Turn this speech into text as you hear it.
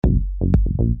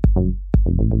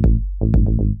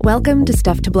Welcome to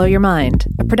Stuff to Blow Your Mind,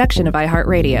 a production of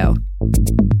iHeartRadio.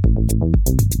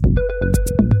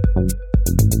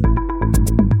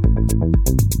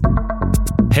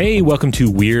 Hey, welcome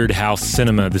to Weirdhouse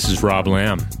Cinema. This is Rob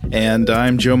Lamb. And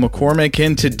I'm Joe McCormick,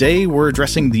 and today we're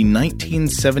addressing the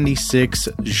 1976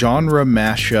 genre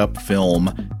mashup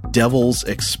film Devil's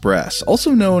Express,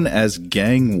 also known as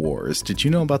Gang Wars. Did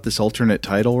you know about this alternate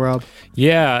title, Rob?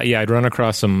 Yeah, I'd run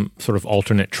across some sort of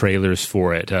alternate trailers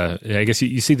for it. I guess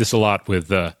you see this a lot with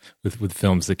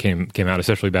films that came out,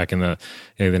 especially back in the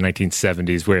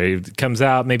 1970s, where it comes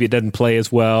out, maybe it doesn't play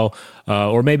as well,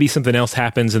 or maybe something else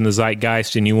happens in the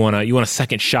zeitgeist, and you want a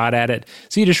second shot at it,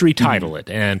 so you just retitle it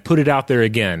and put it out there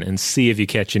again and see if you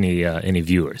catch any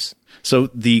viewers.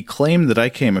 So the claim that I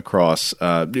came across,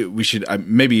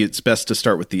 maybe it's best to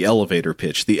start with the elevator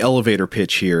pitch. The elevator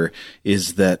pitch here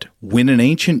is that when an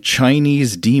ancient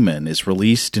Chinese demon is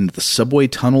released into the subway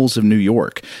tunnels of New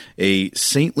York, a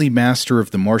saintly master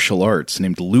of the martial arts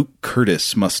named Luke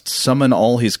Curtis must summon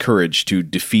all his courage to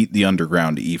defeat the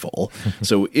underground evil.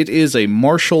 So it is a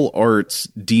martial arts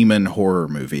demon horror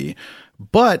movie.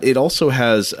 But it also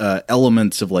has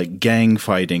elements of like gang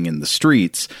fighting in the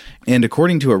streets. And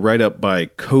according to a write-up by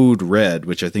Code Red,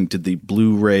 which I think did the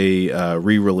Blu-ray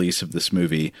re-release of this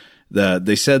movie,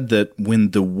 they said that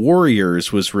when The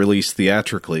Warriors was released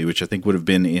theatrically, which I think would have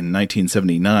been in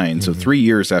 1979, so 3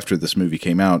 years after this movie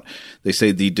came out, they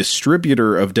say the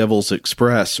distributor of Devil's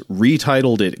Express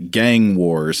retitled it Gang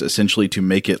Wars, essentially to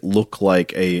make it look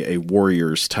like a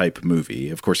Warriors-type movie.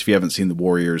 Of course, if you haven't seen The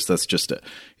Warriors, that's just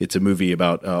it's a movie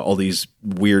about all these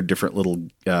weird different little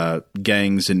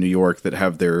gangs in New York that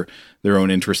have their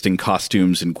own interesting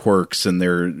costumes and quirks, and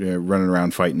they're running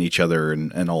around fighting each other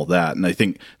and all that. And I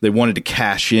think they wanted to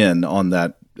cash in on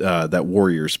that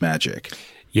Warriors magic.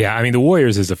 Yeah, I mean, The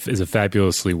Warriors is a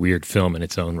fabulously weird film in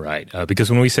its own right. Because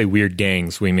when we say weird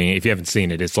gangs, we mean, if you haven't seen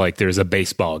it, it's like there's a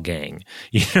baseball gang.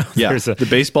 The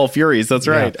Baseball Furies. That's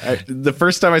right. Yeah. The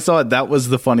first time I saw it, that was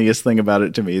the funniest thing about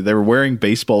it to me. They were wearing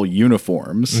baseball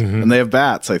uniforms, and they have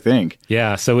bats, I think.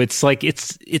 Yeah, so it's like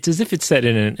it's as if it's set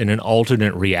in an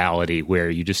alternate reality where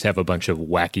you just have a bunch of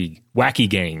wacky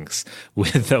gangs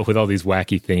with all these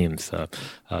wacky themes.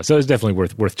 So it's definitely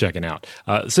worth checking out.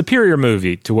 Superior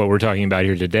movie to what we're talking about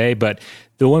here today, but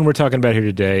the one we're talking about here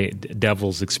today,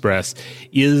 Devil's Express,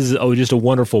 is just a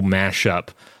wonderful mashup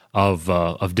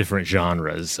of different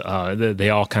genres. They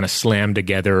all kind of slam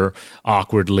together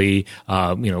awkwardly,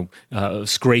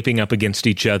 scraping up against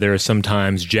each other,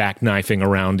 sometimes jackknifing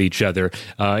around each other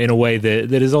in a way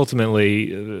that is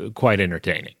ultimately quite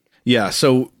entertaining. Yeah,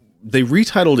 so they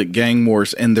retitled it Gang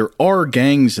Wars, and there are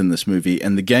gangs in this movie,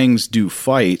 and the gangs do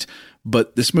fight,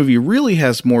 but this movie really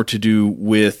has more to do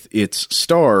with its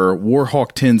star,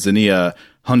 Warhawk Tanzania,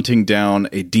 hunting down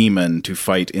a demon to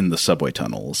fight in the subway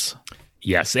tunnels.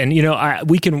 Yes, and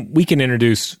we can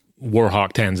introduce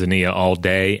Warhawk Tanzania all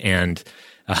day, and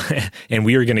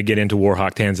we are going to get into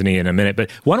Warhawk Tanzania in a minute, but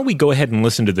why don't we go ahead and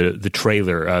listen to the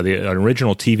trailer, the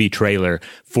original TV trailer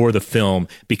for the film,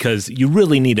 because you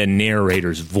really need a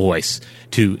narrator's voice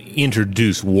to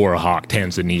introduce Warhawk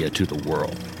Tanzania to the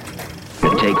world.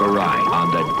 Take a ride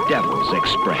on the Devil's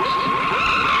Express.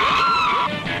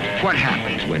 What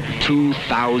happens when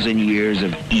 2,000 years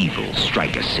of evil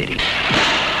strike a city?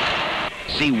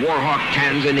 See Warhawk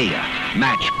Tanzania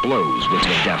match blows with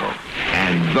the devil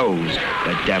and those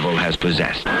the devil has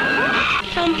possessed.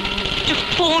 Some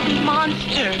deformed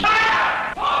monster.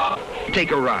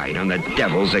 Take a ride on the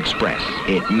Devil's Express.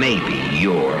 It may be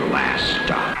your last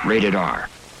stop. Rated R.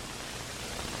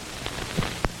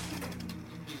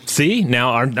 See,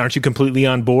 now aren't you completely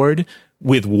on board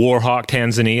with Warhawk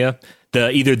Tanzania?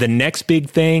 Either the next big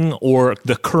thing or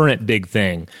the current big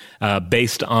thing,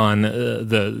 based on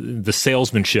the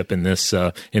salesmanship in this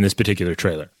particular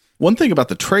trailer. One thing about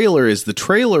the trailer is the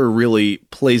trailer really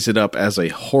plays it up as a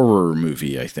horror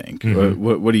movie, I think.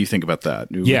 What do you think about that?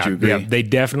 Would you agree? Yeah, they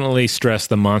definitely stress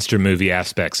the monster movie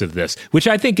aspects of this, which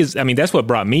I think that's what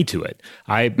brought me to it.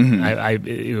 I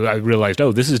realized,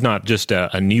 this is not just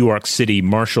a New York City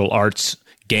martial arts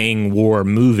gang war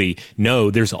movie. No,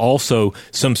 there's also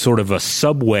some sort of a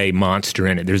subway monster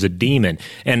in it. There's a demon,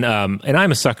 and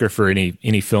I'm a sucker for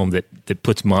any film that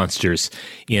puts monsters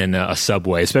in a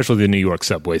subway, especially the New York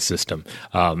subway system.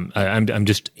 I'm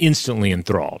just instantly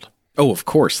enthralled. Oh, of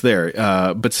course, but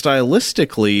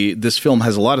stylistically, this film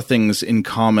has a lot of things in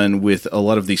common with a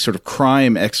lot of these sort of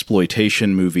crime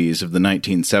exploitation movies of the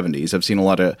 1970s. I've seen a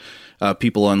lot of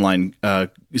people online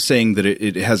saying that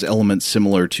it has elements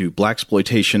similar to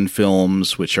blaxploitation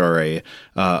films, which are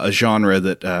a genre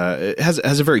that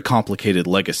has a very complicated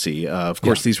legacy. Of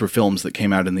course, these were films that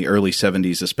came out in the early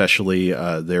 70s, especially.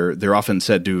 They're often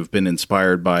said to have been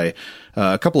inspired by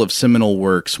a couple of seminal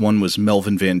works. One was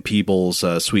Melvin Van Peebles'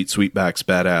 Sweet Sweetback's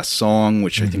Badass Song,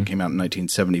 which I think came out in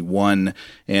 1971.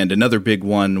 And another big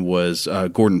one was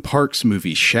Gordon Parks'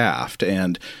 movie Shaft.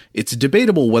 And it's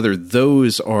debatable whether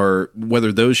those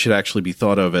should actually be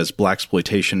thought of as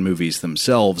blaxploitation movies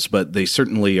themselves, but they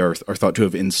certainly are thought to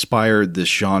have inspired this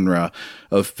genre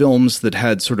of films that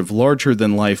had sort of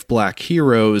larger-than-life black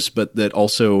heroes, but that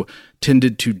also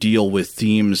tended to deal with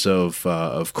themes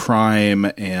of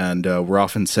crime and were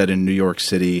often set in New York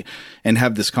City and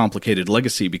have this complicated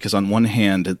legacy because on one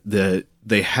hand,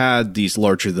 they had these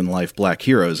larger-than-life black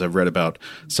heroes. I've read about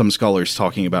some scholars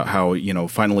talking about how,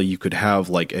 finally you could have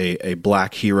like a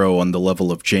black hero on the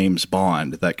level of James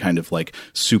Bond, that kind of like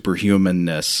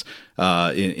superhumanness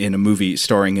in a movie,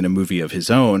 starring in a movie of his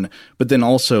own. But then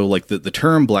also like the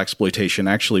term blaxploitation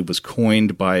actually was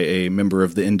coined by a member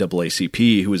of the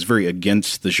NAACP who was very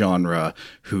against the genre,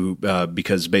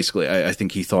 because basically I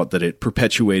think he thought that it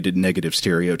perpetuated negative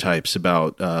stereotypes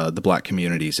about the black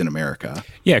communities in America.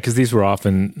 Yeah, because these were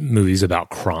often movies about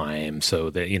crime, so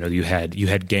that you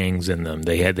had gangs in them.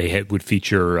 They would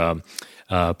feature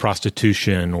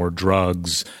prostitution or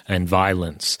drugs and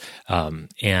violence,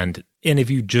 and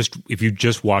if you're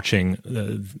just watching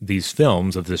these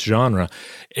films of this genre,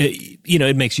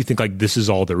 it makes you think like this is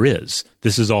all there is.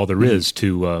 This is all there is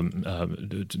to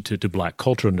black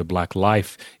culture and to black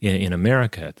life in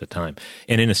America at the time.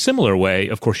 And in a similar way,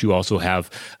 of course, you also have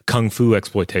kung fu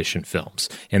exploitation films,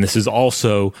 and this is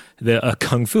also a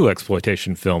kung fu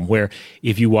exploitation film where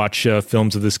if you watch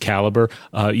films of this caliber,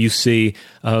 you see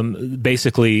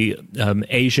basically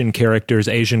Asian characters,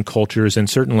 Asian cultures, and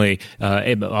certainly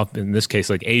in this case,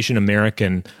 like Asian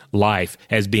American life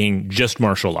as being just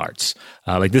martial arts.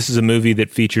 Like this is a movie that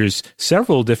features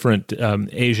several different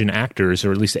Asian actors,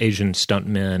 or at least Asian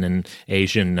stuntmen and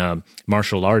Asian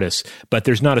martial artists, but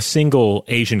there's not a single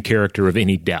Asian character of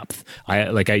any depth.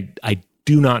 I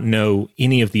do not know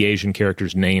any of the Asian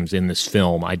characters' names in this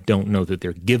film. I don't know that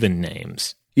they're given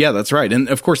names. Yeah, that's right. And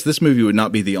of course, this movie would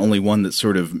not be the only one that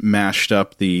sort of mashed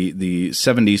up the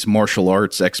 70s martial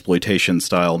arts exploitation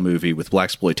style movie with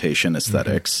blaxploitation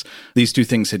aesthetics. Mm-hmm. These two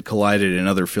things had collided in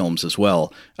other films as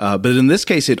well. But in this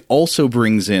case, it also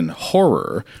brings in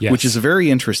horror, which is a very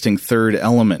interesting third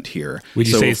element here. Would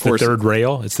you say it's the third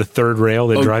rail? It's the third rail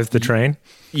that drives the train?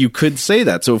 You could say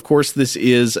that. So, of course, this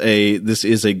is a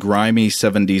grimy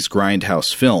 70s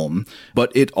grindhouse film,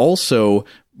 but it also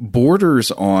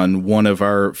borders on one of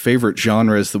our favorite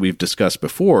genres that we've discussed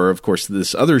before. Of course,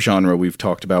 this other genre we've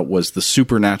talked about was the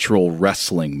supernatural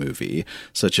wrestling movie,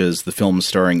 such as the film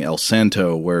starring El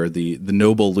Santo, where the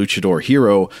noble luchador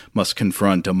hero must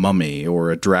confront a mummy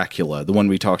or a Dracula. The one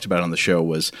we talked about on the show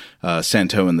was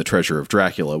Santo and the Treasure of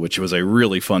Dracula, which was a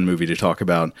really fun movie to talk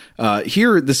about.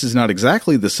 Here, this is not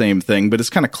exactly the same thing, but it's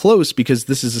kind of close because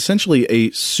this is essentially a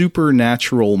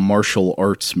supernatural martial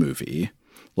arts movie.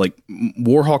 Like,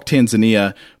 Warhawk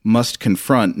Tanzania must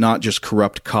confront not just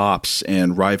corrupt cops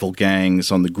and rival gangs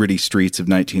on the gritty streets of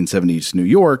 1970s New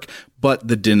York, but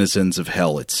the denizens of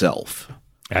hell itself.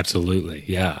 Absolutely,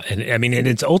 yeah. And I mean, and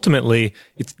it's ultimately,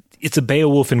 it's a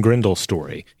Beowulf and Grendel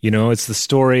story. It's the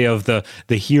story of the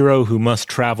hero who must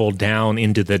travel down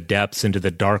into the depths, into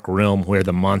the dark realm where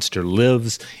the monster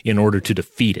lives in order to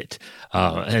defeat it.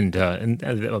 That's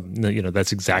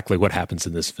exactly what happens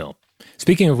in this film.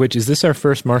 Speaking of which, is this our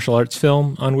first martial arts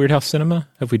film on Weirdhouse Cinema?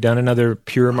 Have we done another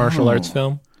pure martial arts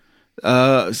film?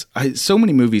 So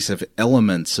many movies have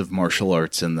elements of martial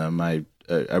arts in them. I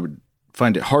would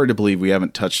find it hard to believe we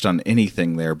haven't touched on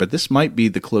anything there, but this might be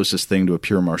the closest thing to a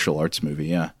pure martial arts movie,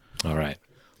 yeah. All right.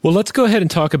 Well, let's go ahead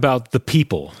and talk about the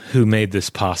people who made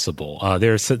this possible.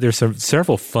 There's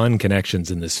several fun connections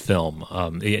in this film.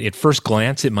 At first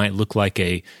glance, it might look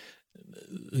like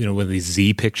one of these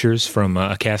Z pictures from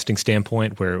a casting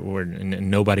standpoint where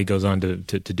nobody goes on to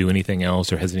do anything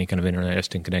else or has any kind of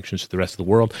interesting connections to the rest of the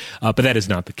world. But that is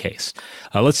not the case.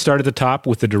 Let's start at the top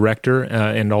with the director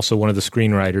and also one of the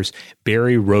screenwriters,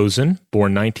 Barry Rosen,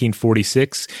 born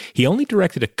 1946. He only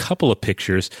directed a couple of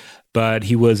pictures, but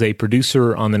he was a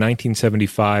producer on the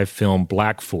 1975 film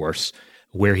Black Force,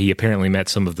 where he apparently met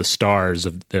some of the stars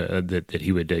of that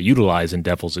he would utilize in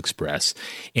Devil's Express.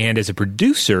 And as a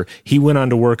producer, he went on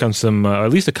to work on some,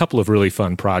 at least a couple of really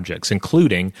fun projects,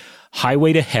 including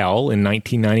Highway to Hell in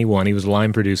 1991. He was a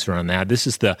line producer on that. This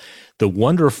is the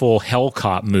wonderful Hell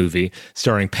Cop movie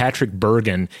starring Patrick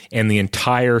Bergen and the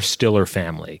entire Stiller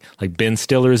family. Like Ben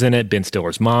Stiller's in it, Ben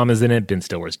Stiller's mom is in it, Ben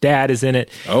Stiller's dad is in it.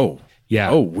 Oh. Yeah.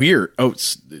 Oh, weird. Oh,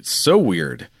 it's so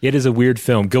weird. It is a weird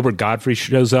film. Gilbert Gottfried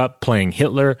shows up playing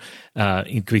Hitler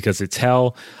because it's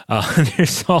hell.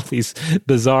 There's all these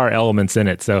bizarre elements in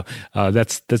it. So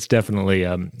that's definitely,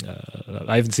 I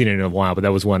haven't seen it in a while, but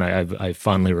that was one I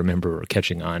fondly remember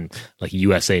catching on like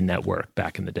USA Network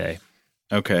back in the day.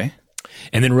 Okay.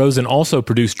 And then Rosen also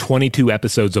produced 22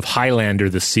 episodes of Highlander,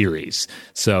 the series.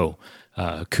 So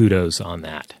kudos on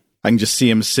that. I can just see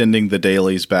him sending the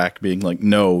dailies back, being like,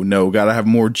 no, gotta have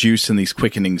more juice in these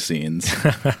quickening scenes.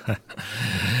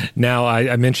 Now,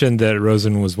 I mentioned that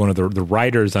Rosen was one of the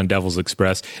writers on Devil's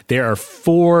Express. There are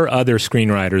 4 other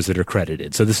screenwriters that are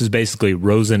credited. So this is basically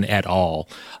Rosen et al.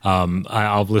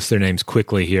 I'll list their names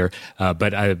quickly here,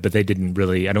 but they didn't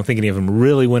really, I don't think any of them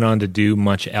really went on to do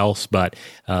much else, but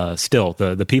still,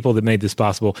 the people that made this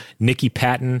possible, Nicky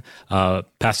Patton,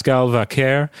 Pascal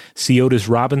Vaquer, Ciotis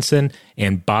Robinson,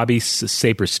 and Bobby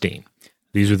Saperstein.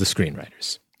 These are the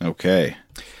screenwriters. Okay.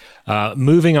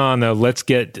 Moving on, though, let's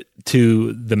get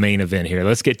to the main event here.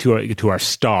 Let's get to our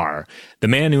star, the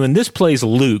man who in this plays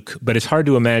Luke, but it's hard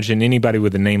to imagine anybody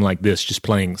with a name like this just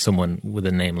playing someone with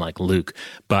a name like Luke.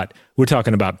 But we're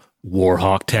talking about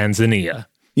Warhawk Tanzania.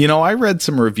 You know, I read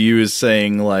some reviews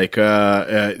saying, like,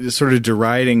 sort of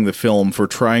deriding the film for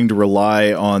trying to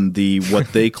rely on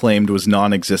what they claimed was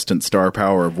non-existent star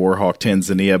power of Warhawk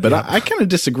Tanzania, but I kind of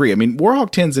disagree. I mean,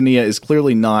 Warhawk Tanzania is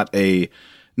clearly not a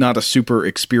super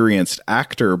experienced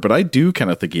actor, but I do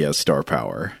kind of think he has star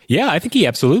power. Yeah, I think he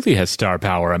absolutely has star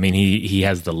power. I mean, he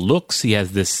has the looks. He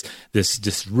has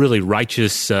this really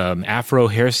righteous afro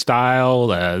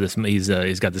hairstyle.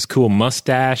 He's got this cool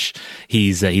mustache.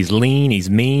 He's lean. He's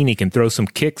mean. He can throw some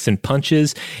kicks and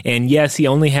punches. And yes, he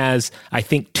only has, I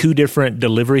think, 2 different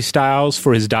delivery styles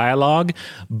for his dialogue,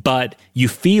 but you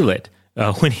feel it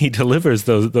when he delivers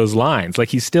those lines. Like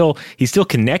he's still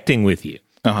connecting with you.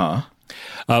 Uh-huh.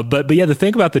 But yeah, the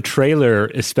thing about the trailer,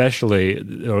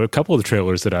 especially, or a couple of the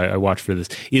trailers that I watched for this,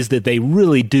 is that they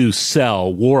really do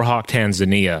sell Warhawk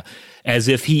Tanzania as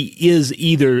if he is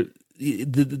either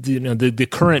the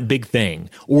current big thing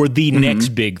or the next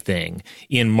big thing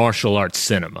in martial arts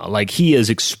cinema. Like he is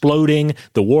exploding.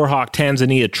 The Warhawk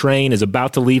Tanzania train is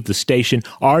about to leave the station.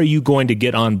 Are you going to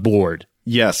get on board?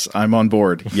 Yes, I'm on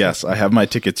board. Yes, I have my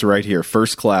tickets right here,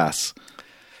 first class.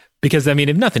 Because, I mean,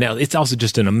 if nothing else, it's also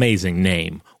just an amazing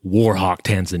name, Warhawk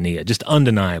Tanzania, just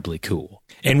undeniably cool.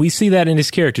 And we see that in his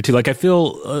character, too. Like, I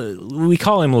feel, we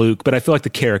call him Luke, but I feel like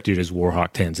the character is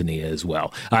Warhawk Tanzania as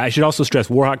well. I should also stress,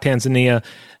 Warhawk Tanzania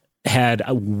had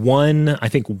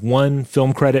one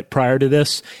film credit prior to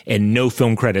this and no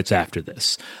film credits after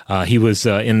this. He was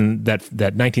in that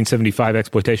 1975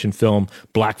 exploitation film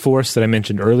Black Force that I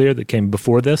mentioned earlier that came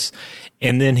before this.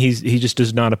 And then he just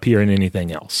does not appear in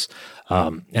anything else.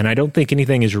 And I don't think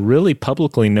anything is really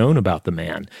publicly known about the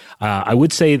man. I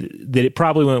would say that it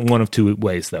probably went one of 2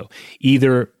 ways, though.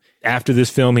 Either after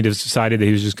this film, he just decided that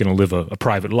he was just going to live a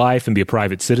private life and be a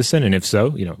private citizen, and if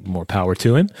so, more power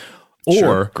to him. Or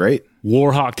sure, great.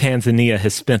 Warhawk Tanzania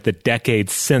has spent the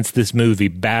decades since this movie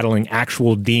battling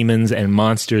actual demons and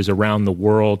monsters around the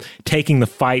world, taking the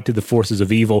fight to the forces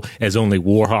of evil as only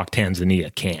Warhawk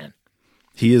Tanzania can.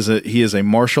 He is a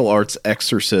martial arts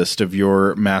exorcist of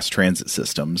your mass transit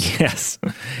systems. Yes.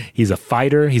 He's a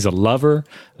fighter. He's a lover.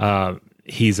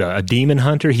 He's a demon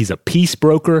hunter. He's a peace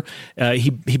broker. He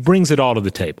brings it all to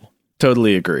the table.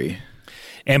 Totally agree.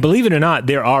 And believe it or not,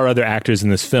 there are other actors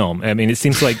in this film. I mean, it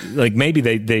seems like maybe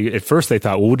they at first they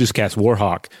thought, well, we'll just cast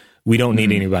Warhawk. We don't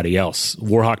need anybody else.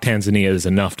 Warhawk Tanzania is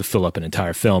enough to fill up an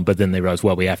entire film. But then they realized,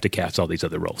 well, we have to cast all these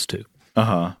other roles too.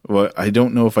 Uh-huh. Well, I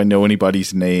don't know if I know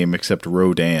anybody's name except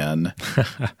Rodan.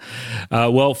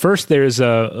 Well, first there's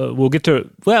we'll get to,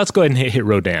 well, let's go ahead and hit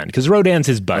Rodan, because Rodan's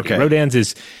his buddy. Okay.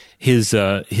 Rodan's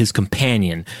his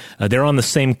companion. They're on the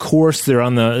same course. They're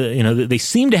on they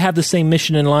seem to have the same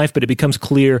mission in life, but it becomes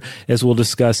clear, as we'll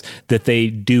discuss, that they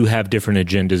do have different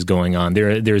agendas going on.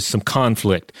 There's some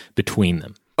conflict between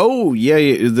them. Oh,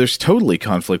 yeah, there's totally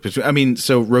conflict between. I mean,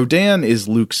 so Rodan is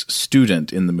Luke's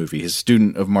student in the movie, his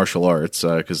student of martial arts,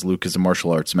 because Luke is a martial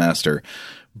arts master.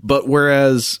 But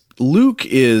whereas Luke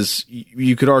is,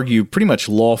 you could argue, pretty much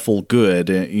lawful good.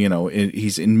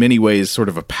 He's in many ways sort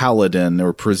of a paladin,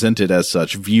 or presented as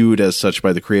such, viewed as such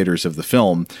by the creators of the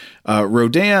film.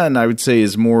 Rodan, I would say,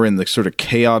 is more in the sort of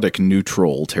chaotic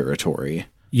neutral territory.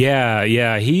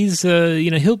 Yeah, he's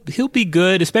he'll be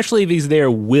good, especially if he's there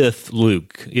with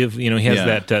Luke. If he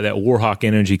has that Warhawk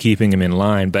energy keeping him in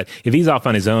line. But if he's off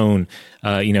on his own,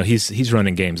 he's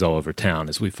running games all over town,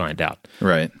 as we find out.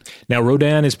 Right. Now,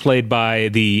 Rodan is played by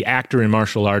the actor and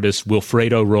martial artist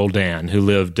Wilfredo Roldan, who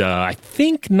lived, I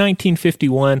think,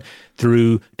 1951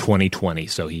 through 2020.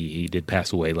 So he did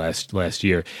pass away last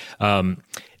year.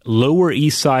 Lower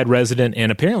East Side resident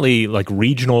and apparently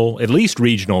at least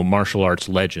regional martial arts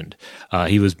legend.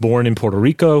 He was born in Puerto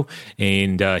Rico,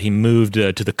 and he moved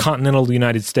to the continental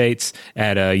United States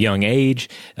at a young age.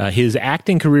 His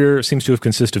acting career seems to have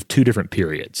consisted of two different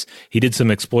periods. He did some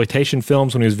exploitation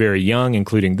films when he was very young,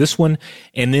 including this one,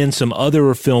 and then some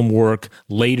other film work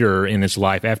later in his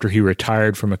life after he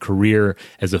retired from a career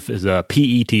as a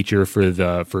PE teacher for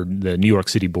the New York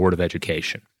City Board of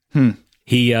Education.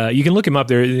 You can look him up.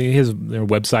 There are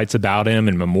websites about him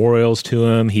and memorials to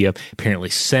him. He apparently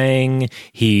sang.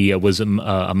 He was a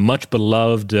much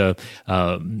beloved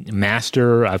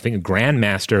master, I think a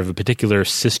grandmaster of a particular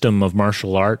system of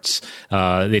martial arts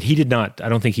that he did not. I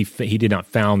don't think he did not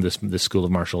found this school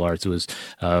of martial arts. It was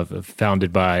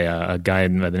founded by a guy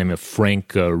by the name of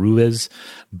Frank Ruiz.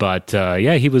 But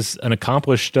he was an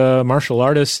accomplished martial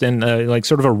artist and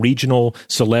sort of a regional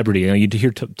celebrity. You'd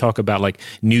hear talk about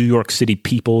New York City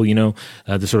people,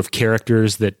 the sort of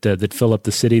characters that fill up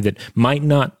the city that might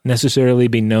not necessarily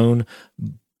be known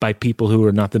by people who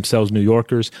are not themselves New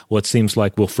Yorkers. Well, it seems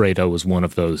like Wilfredo was one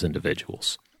of those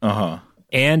individuals.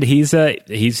 And he's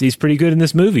pretty good in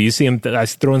this movie. You see him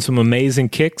throwing some amazing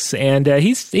kicks, and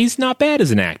he's not bad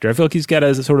as an actor. I feel like he's got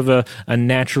a sort of a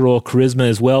natural charisma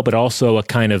as well, but also a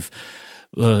kind of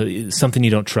something you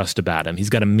don't trust about him. He's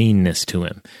got a meanness to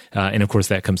him, and of course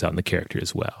that comes out in the character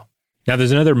as well. Now,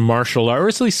 there's another martial art, or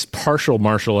at least partial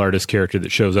martial artist character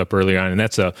that shows up early on, and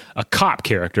that's a cop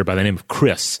character by the name of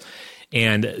Chris.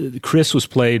 And Chris was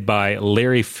played by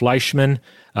Larry Fleischman.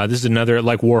 This is another,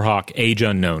 like Warhawk, age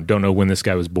unknown. Don't know when this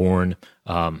guy was born.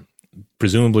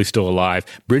 Presumably still alive.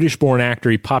 British-born actor.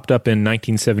 He popped up in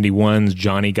 1971's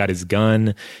Johnny Got His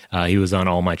Gun. He was on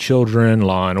All My Children,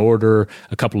 Law and Order,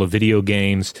 a couple of video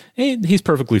games. He's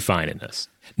perfectly fine in this.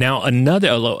 Now,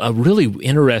 a really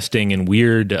interesting and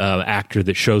weird actor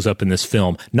that shows up in this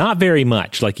film, not very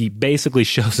much. He basically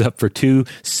shows up for two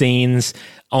scenes,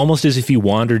 almost as if he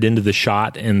wandered into the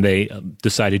shot and they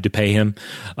decided to pay him.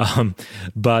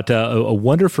 But a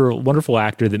wonderful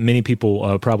actor that many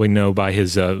people probably know by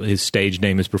his stage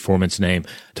name, his performance name,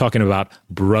 talking about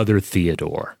Brother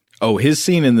Theodore. Oh, his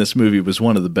scene in this movie was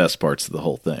one of the best parts of the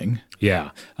whole thing.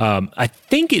 Yeah. I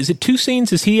think, is it two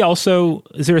scenes? Is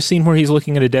there a scene where he's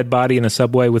looking at a dead body in a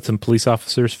subway with some police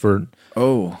officers for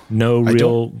no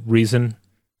real reason?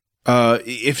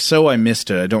 If so, I missed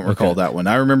it. I don't recall that one.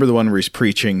 I remember the one where he's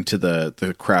preaching to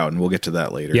the crowd, and we'll get to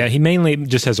that later. Yeah, he mainly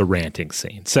just has a ranting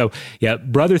scene. So, yeah,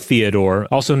 Brother Theodore,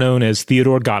 also known as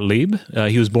Theodore Gottlieb.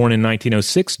 He was born in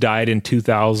 1906, died in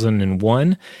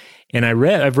 2001. And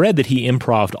I've read that he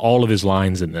improv'd all of his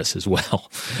lines in this as well.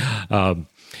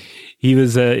 He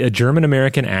was a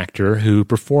German-American actor who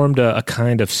performed a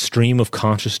kind of stream of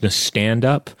consciousness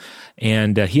stand-up,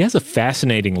 and he has a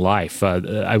fascinating life.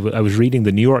 I was reading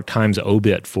the New York Times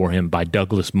obit for him by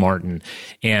Douglas Martin,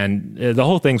 and the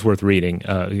whole thing's worth reading.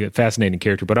 Fascinating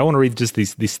character, but I want to read just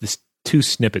these two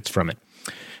snippets from it.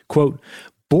 Quote,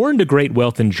 born to great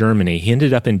wealth in Germany, he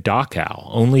ended up in Dachau,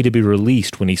 only to be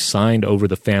released when he signed over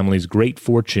the family's great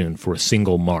fortune for a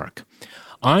single mark.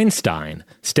 Einstein,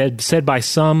 said by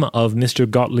some of Mr.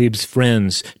 Gottlieb's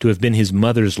friends to have been his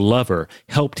mother's lover,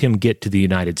 helped him get to the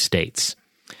United States.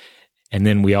 And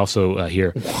then we also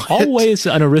hear, always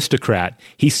an aristocrat,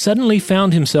 he suddenly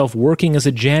found himself working as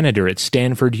a janitor at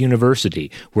Stanford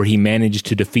University, where he managed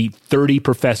to defeat 30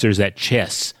 professors at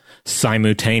chess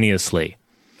simultaneously.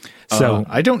 So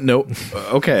I don't know.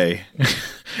 Okay.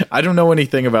 I don't know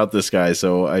anything about this guy,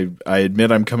 so I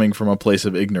admit I'm coming from a place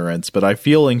of ignorance, but I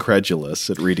feel incredulous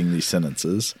at reading these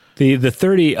sentences. The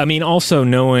 30, I mean, also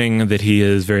knowing that he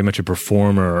is very much a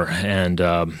performer and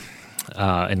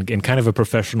kind of a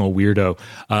professional weirdo.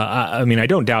 I mean, I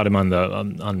don't doubt him on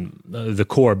the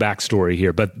core backstory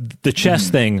here, but the chess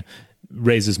thing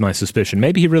raises my suspicion.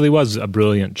 Maybe he really was a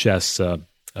brilliant chess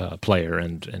player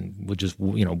and would just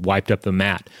wiped up the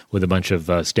mat with a bunch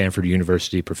of Stanford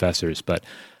University professors. But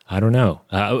I don't know.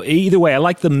 Either way, I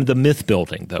like the myth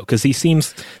building though, because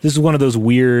this is one of those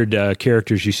weird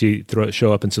characters you see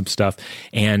show up in some stuff,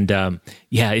 and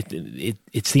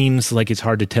it seems like it's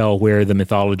hard to tell where the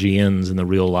mythology ends and the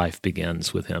real life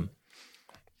begins with him.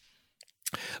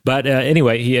 But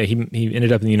anyway, he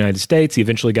ended up in the United States. He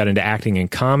eventually got into acting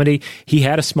and comedy. He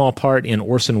had a small part in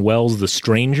Orson Welles' The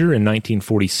Stranger in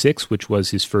 1946, which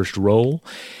was his first role.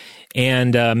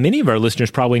 And many of our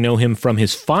listeners probably know him from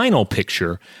his final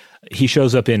picture. He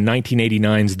shows up in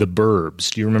 1989's The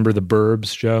Burbs. Do you remember The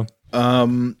Burbs, Joe?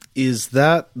 Is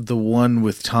that the one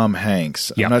with Tom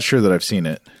Hanks? Yeah. I'm not sure that I've seen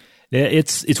it.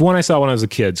 It's one I saw when I was a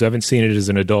kid, so I haven't seen it as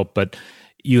an adult, but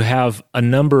you have a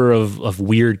number of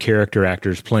weird character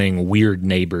actors playing weird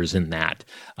neighbors in that.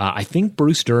 I think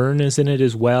Bruce Dern is in it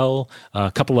as well.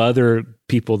 A couple other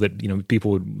people that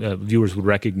viewers would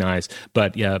recognize.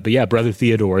 But Brother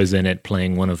Theodore is in it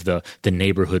playing one of the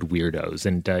neighborhood weirdos,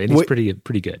 and he's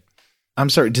pretty good.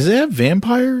 I'm sorry. Does it have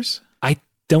vampires? I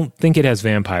don't think it has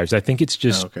vampires. I think it's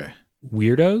just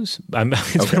weirdos.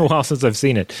 It's been a while since I've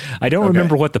seen it. I don't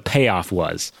remember what the payoff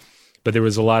was. But there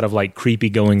was a lot of like creepy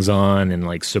goings on in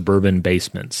like suburban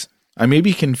basements. I may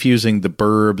be confusing The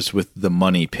Burbs with The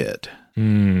Money Pit.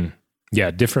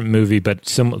 Yeah, different movie, but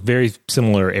very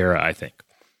similar era, I think.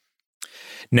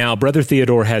 Now, Brother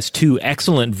Theodore has 2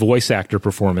 excellent voice actor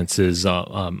performances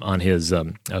on his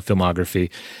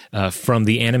filmography from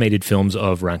the animated films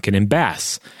of Rankin and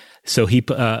Bass. So he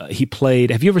played.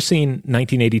 Have you ever seen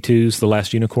 1982's The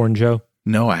Last Unicorn, Joe?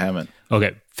 No, I haven't.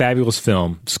 Okay, fabulous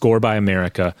film, score by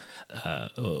America,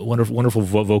 wonderful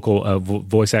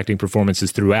voice acting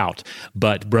performances throughout.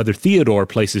 But Brother Theodore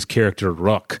plays his character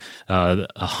Rook, a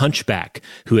hunchback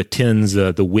who attends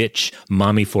the witch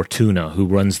Mommy Fortuna, who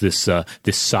runs this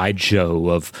sideshow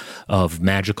of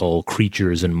magical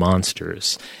creatures and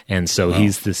monsters. And so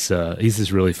he's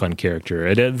this really fun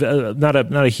character. Not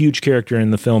a huge character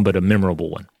in the film, but a memorable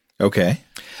one. Okay.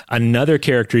 Another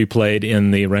character he played in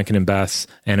the Rankin and Bass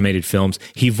animated films,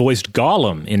 he voiced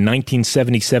Gollum in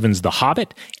 1977's The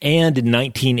Hobbit and in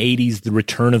 1980's The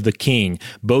Return of the King.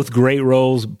 Both great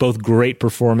roles, both great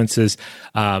performances.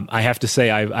 I have to say,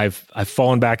 I've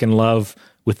fallen back in love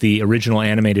with the original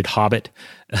animated Hobbit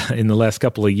in the last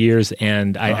couple of years,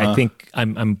 and I think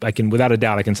I can without a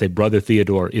doubt I can say Brother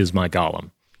Theodore is my Gollum.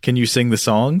 Can you sing the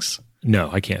songs? No,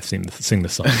 I can't sing the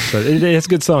songs, but it has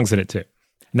good songs in it too.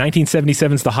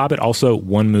 1977's The Hobbit, also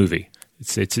one movie.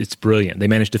 It's brilliant. They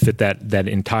managed to fit that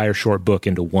entire short book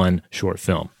into one short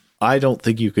film. I don't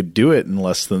think you could do it in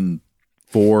less than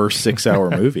 4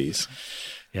 6-hour movies.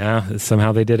 Yeah,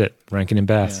 somehow they did it. Rankin and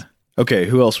Bass. Yeah. Okay,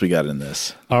 who else we got in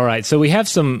this? All right, so we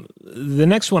have the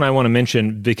next one I want to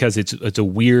mention because it's a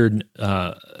weird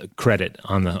credit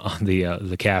on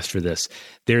the cast for this.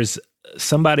 There's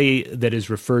somebody that is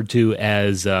referred to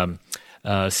as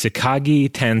Sikagi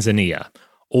Tanzania,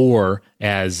 or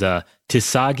as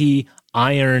Tisagi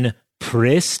Iron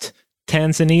Priest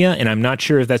Tanzania, and I'm not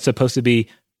sure if that's supposed to be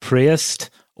priest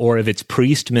or if it's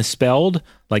priest misspelled.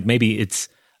 Like maybe it's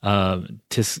Tisagi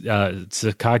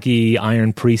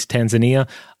Iron Priest Tanzania.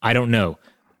 I don't know.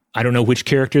 I don't know which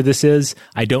character this is.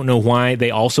 I don't know why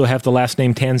they also have the last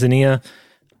name Tanzania.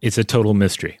 It's a total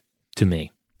mystery to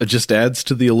me. It just adds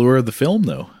to the allure of the film,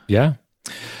 though. Yeah.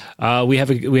 We have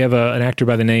an actor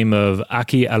by the name of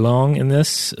Aki Along in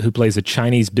this, who plays a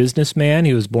Chinese businessman.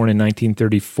 He was born in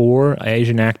 1934, an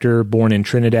Asian actor born in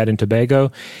Trinidad and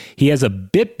Tobago. He has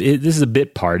this is a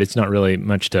bit part. It's not really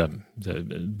much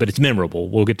but it's memorable.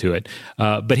 We'll get to it.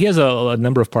 But he has a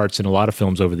number of parts in a lot of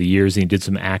films over the years. He did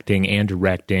some acting and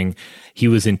directing. He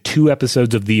was in 2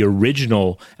 episodes of the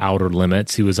original Outer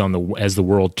Limits. He was on As the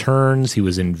World Turns. He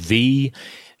was in V,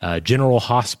 General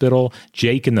Hospital,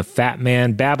 Jake and the Fat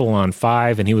Man, Babylon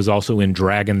 5, and he was also in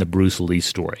Dragon, the Bruce Lee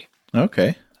story.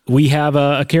 Okay. We have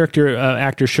a character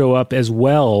actor show up as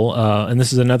well, and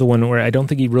this is another one where I don't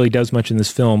think he really does much in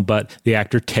this film, but the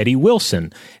actor Teddy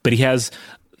Wilson. But he has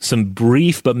some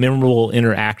brief but memorable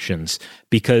interactions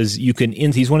because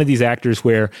he's one of these actors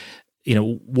where,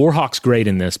 Warhawk's great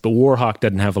in this, but Warhawk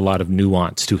doesn't have a lot of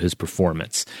nuance to his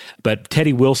performance. But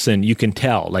Teddy Wilson, you can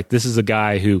tell, like this is a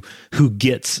guy who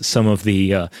gets some of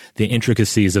the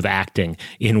intricacies of acting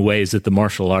in ways that the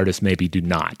martial artists maybe do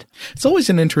not. It's always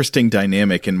an interesting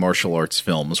dynamic in martial arts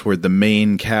films where the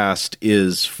main cast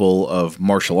is full of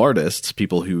martial artists,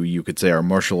 people who you could say are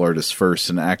martial artists first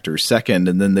and actors second,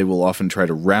 and then they will often try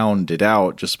to round it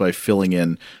out just by filling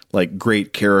in like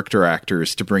great character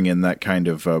actors to bring in that kind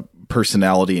of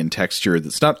personality and texture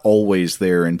that's not always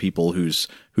there in people whose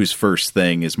first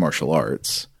thing is martial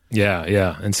arts. Yeah,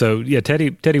 yeah. And so,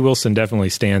 Teddy Wilson definitely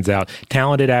stands out.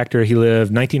 Talented actor. He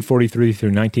lived 1943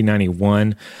 through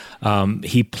 1991.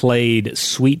 He played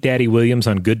Sweet Daddy Williams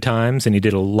on Good Times, and he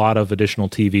did a lot of additional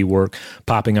TV work,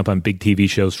 popping up on big TV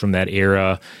shows from that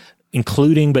era,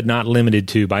 including but not limited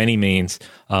to, by any means,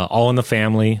 All in the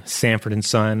Family, Sanford and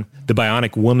Son, The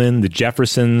Bionic Woman, The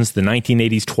Jeffersons, the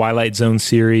 1980s Twilight Zone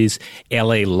series,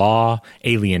 L.A. Law,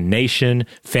 Alien Nation,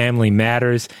 Family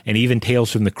Matters, and even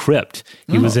Tales from the Crypt.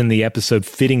 He was in the episode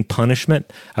Fitting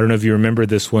Punishment. I don't know if you remember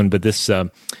this one, but this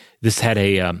had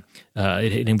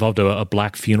it involved a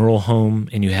black funeral home,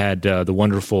 and you had the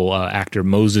wonderful actor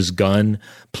Moses Gunn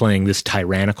playing this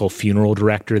tyrannical funeral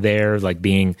director there, like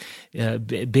being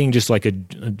just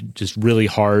just really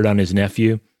hard on his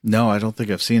nephew. No, I don't think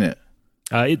I've seen it.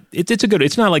 It's a good.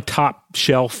 It's not like top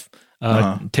shelf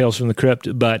Tales from the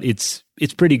Crypt, but it's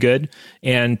pretty good,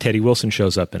 and Teddy Wilson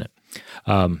shows up in it.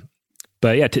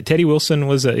 But yeah, Teddy Wilson he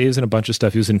was in a bunch of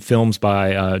stuff. He was in films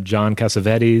by John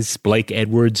Cassavetes, Blake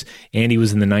Edwards, and he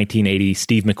was in the 1980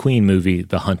 Steve McQueen movie,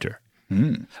 The Hunter.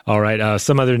 All right,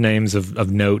 some other names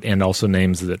of note, and also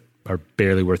names that are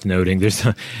barely worth noting. There's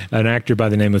an actor by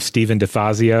the name of Stephen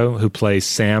DeFazio who plays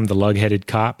Sam, the lug-headed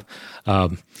cop.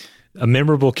 A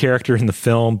memorable character in the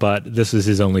film, but this is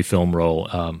his only film role.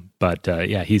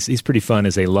 He's pretty fun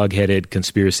as a lug-headed,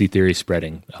 conspiracy theory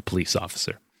spreading police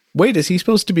officer. Wait, is he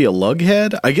supposed to be a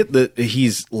lughead? I get that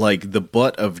he's like the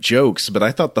butt of jokes, but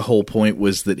I thought the whole point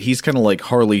was that he's kind of like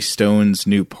Harley Stone's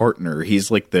new partner.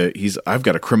 I've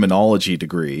got a criminology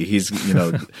degree. He's,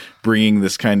 bringing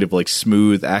this kind of like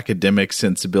smooth academic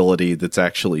sensibility that's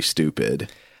actually stupid.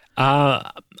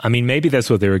 Maybe that's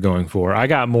what they were going for. I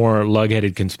got more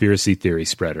lug-headed conspiracy theory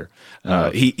spreader.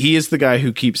 He is the guy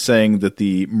who keeps saying that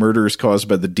the murders caused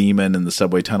by the demon in the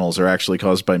subway tunnels are actually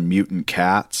caused by mutant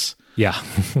cats. Yeah.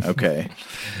 Okay.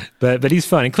 But he's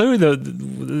fun. And clearly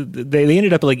they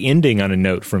ended up like ending on a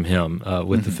note from him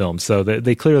with the film. So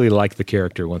they clearly liked the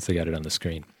character once they got it on the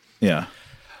screen. Yeah.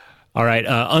 All right.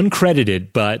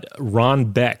 Uncredited, but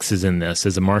Ron Bex is in this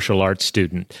as a martial arts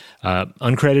student.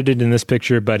 Uncredited in this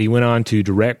picture, but he went on to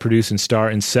direct, produce, and star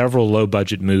in several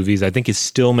low-budget movies. I think he's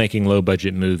still making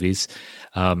low-budget movies.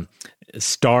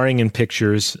 Starring in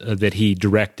pictures that he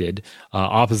directed,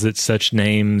 opposite such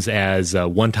names as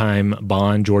one-time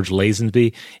Bond George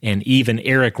Lazenby and even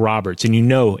Eric Roberts.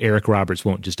 And Eric Roberts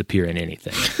won't just appear in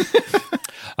anything.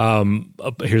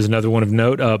 Here's another one of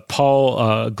note.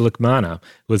 Paul Glickmana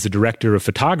was the director of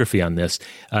photography on this.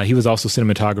 He was also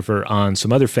cinematographer on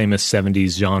some other famous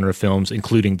 70s genre films,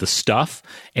 including The Stuff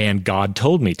and God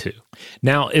Told Me To.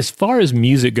 Now, as far as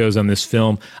music goes on this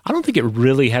film, I don't think it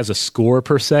really has a score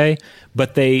per se,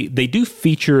 but they do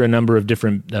feature a number of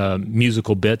different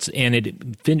musical bits, and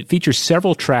it features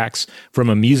several tracks from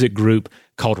a music group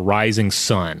called Rising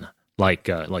Sun. Like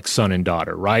son and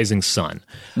daughter, Rising Sun,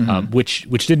 which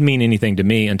didn't mean anything to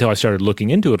me until I started looking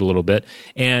into it a little bit.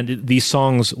 And these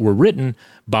songs were written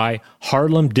by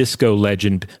Harlem disco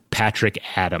legend Patrick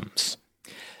Adams.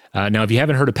 Now, if you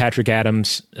haven't heard of Patrick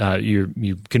Adams,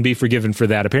 you can be forgiven for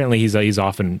that. Apparently, he's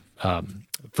often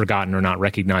forgotten or not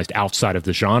recognized outside of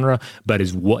the genre, but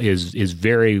is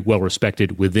very well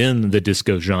respected within the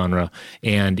disco genre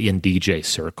and in DJ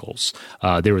circles.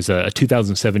 There was a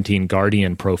 2017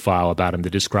 Guardian profile about him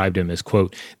that described him as,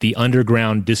 quote, the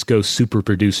underground disco super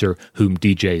producer whom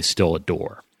DJs still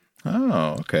adore.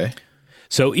 Oh, okay.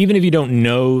 So even if you don't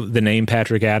know the name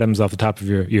Patrick Adams off the top of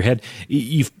your head,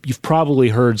 you've probably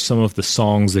heard some of the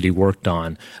songs that he worked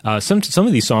on. Some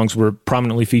of these songs were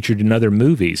prominently featured in other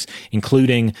movies,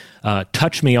 including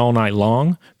Touch Me All Night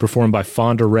Long, performed by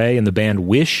Fonda Rae and the band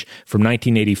Wish from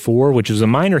 1984, which was a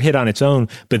minor hit on its own,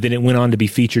 but then it went on to be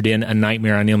featured in A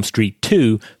Nightmare on Elm Street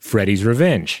 2, Freddy's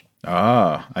Revenge.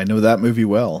 Ah, I know that movie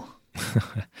well.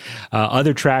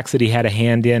 Other tracks that he had a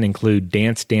hand in include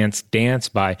Dance, Dance, Dance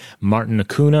by Martin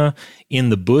Acuna, In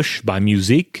the Bush by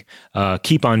Musique,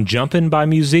 Keep on Jumpin' by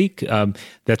Musique.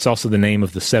 That's also the name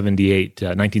of the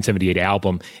 1978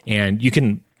 album. And you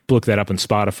can look that up on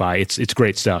Spotify. It's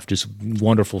great stuff. Just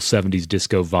wonderful 70s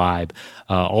disco vibe.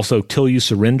 Also Till You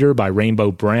Surrender by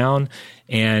Rainbow Brown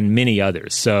and many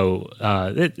others. So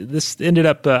this ended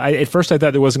up, at first I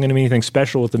thought there wasn't going to be anything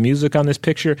special with the music on this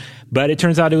picture, but it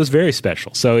turns out it was very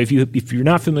special. So if you're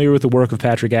not familiar with the work of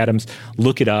Patrick Adams,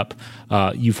 look it up.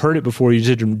 You've heard it before. You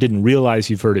just didn't realize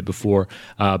you've heard it before.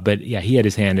 But yeah, he had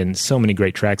his hand in so many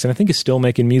great tracks, and I think is still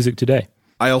making music today.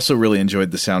 I also really enjoyed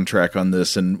the soundtrack on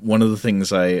this, and one of the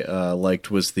things I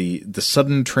liked was the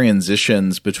sudden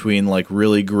transitions between like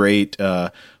really great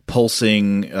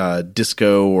pulsing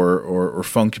disco or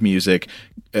funk music,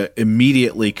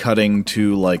 immediately cutting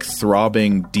to like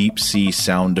throbbing deep sea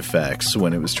sound effects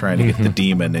when it was trying to get the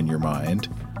demon in your mind.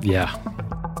 Yeah.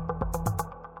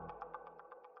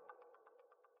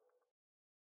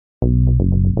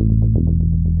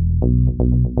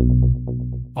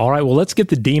 All right, well, let's get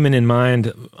the demon in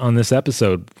mind on this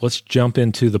episode. Let's jump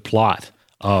into the plot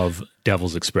of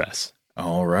Devil's Express.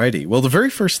 All righty. Well, the very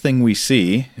first thing we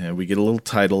see, we get a little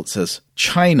title. It says,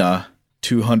 China,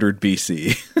 200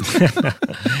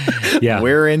 BC. Yeah.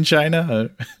 Where in China?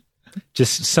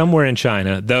 Just somewhere in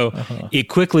China, though it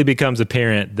quickly becomes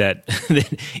apparent that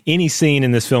any scene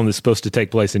in this film that's supposed to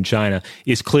take place in China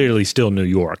is clearly still New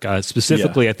York.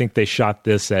 Specifically, I think they shot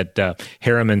this at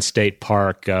Harriman State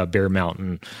Park, Bear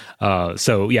Mountain.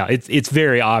 So, yeah, it's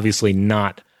very obviously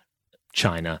not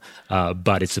China,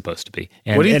 but it's supposed to be.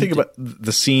 And, what do you think about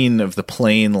the scene of the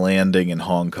plane landing in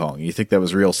Hong Kong? You think that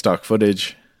was real stock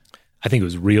footage? I think it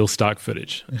was real stock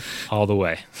footage all the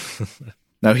way.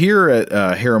 Now, here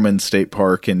at Harriman State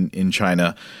Park in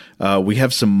China, we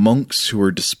have some monks who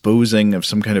are disposing of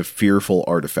some kind of fearful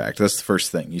artifact. That's the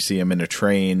first thing. You see them in a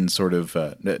train, sort of,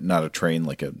 not a train,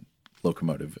 like a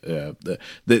locomotive.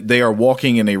 They are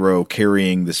walking in a row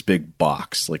carrying this big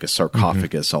box, like a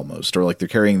sarcophagus almost, or like they're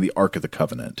carrying the Ark of the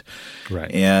Covenant.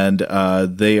 Right. And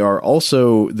they are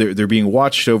also, they're being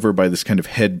watched over by this kind of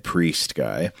head priest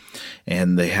guy.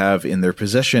 And they have in their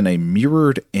possession a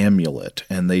mirrored amulet.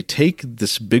 And they take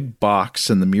this big box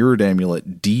and the mirrored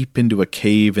amulet deep into a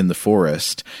cave in the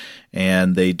forest.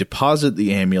 And they deposit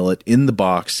the amulet in the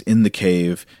box in the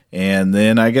cave, and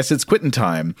then I guess it's quitting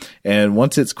time. And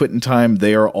once it's quitting time,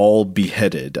 they are all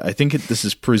beheaded. I think this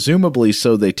is presumably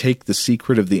so they take the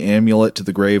secret of the amulet to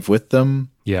the grave with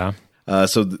them. Yeah.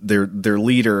 So their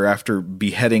leader, after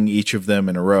beheading each of them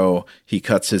in a row, he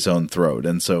cuts his own throat.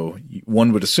 And so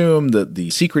one would assume that the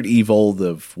secret evil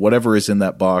of whatever is in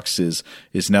that box is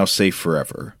now safe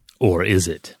forever. Or is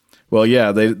it? Well,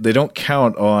 yeah, they don't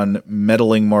count on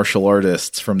meddling martial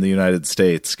artists from the United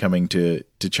States coming to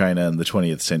China in the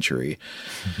 20th century.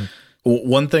 Mm-hmm.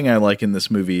 One thing I like in this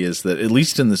movie is that, at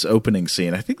least in this opening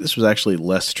scene, I think this was actually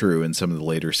less true in some of the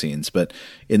later scenes, but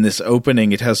in this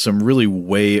opening, it has some really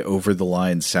way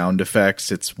over-the-line sound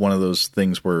effects. It's one of those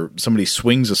things where somebody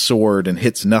swings a sword and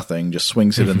hits nothing, just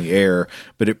swings it in the air,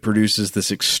 but it produces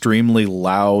this extremely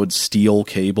loud steel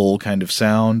cable kind of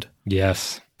sound.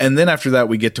 Yes. And then after that,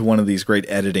 we get to one of these great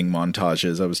editing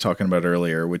montages I was talking about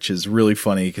earlier, which is really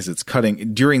funny because it's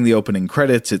cutting during the opening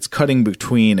credits. It's cutting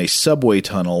between a subway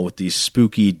tunnel with these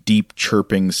spooky, deep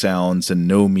chirping sounds and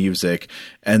no music,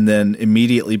 and then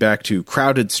immediately back to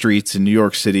crowded streets in New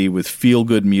York City with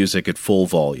feel-good music at full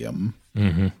volume.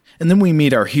 Mm-hmm. And then we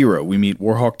meet our hero. We meet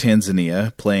Warhawk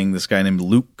Tanzania playing this guy named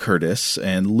Luke Curtis.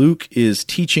 And Luke is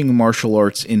teaching martial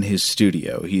arts in his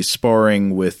studio. He's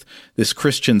sparring with this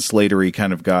Christian Slatery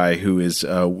kind of guy who is,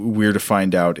 we're to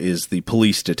find out, is the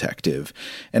police detective.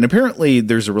 And apparently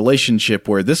there's a relationship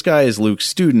where this guy is Luke's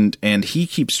student and he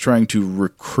keeps trying to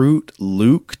recruit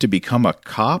Luke to become a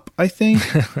cop, I think.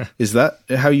 Is that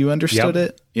how you understood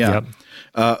it? Yeah.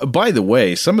 Yep. By the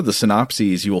way, some of the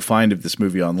synopses you will find of this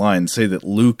movie online say that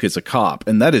Luke is a cop,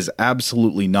 and that is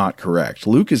absolutely not correct.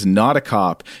 Luke is not a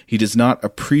cop. He does not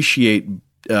appreciate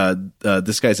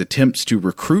this guy's attempts to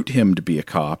recruit him to be a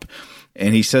cop.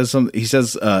 And he says,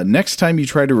 next time you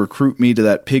try to recruit me to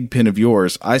that pig pen of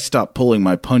yours, I stop pulling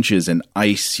my punches and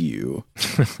ice you.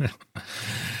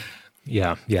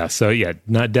 Yeah. So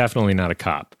definitely not a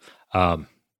cop.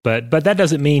 But that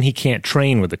doesn't mean he can't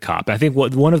train with a cop. I think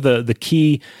one of the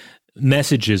key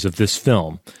messages of this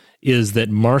film is that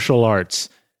martial arts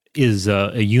is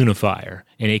a unifier,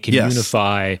 and it can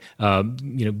unify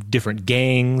different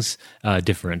gangs,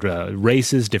 different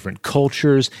races, different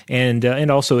cultures,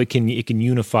 and also it can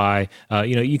unify.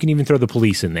 You can even throw the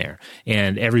police in there,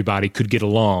 and everybody could get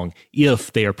along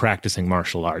if they are practicing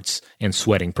martial arts and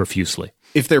sweating profusely.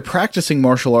 If they're practicing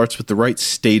martial arts with the right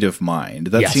state of mind,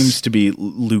 that seems to be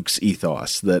Luke's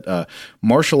ethos, that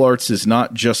martial arts is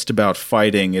not just about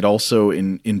fighting. It also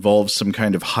involves some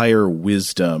kind of higher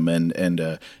wisdom and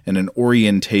an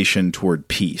orientation toward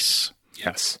peace.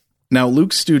 Yes. Now,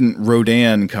 Luke's student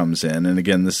Rodan comes in, and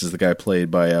again, this is the guy played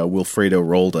by Wilfredo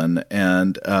Roldan,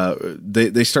 and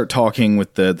they start talking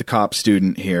with the cop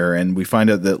student here, and we find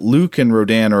out that Luke and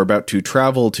Rodan are about to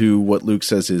travel to what Luke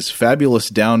says is fabulous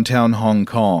downtown Hong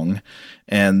Kong,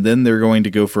 and then they're going to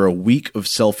go for a week of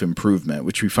self-improvement,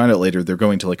 which we find out later they're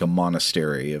going to like a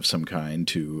monastery of some kind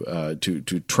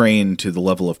to train to the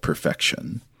level of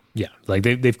perfection. Yeah, like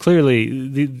they've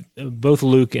clearly, both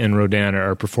Luke and Rodan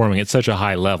are performing at such a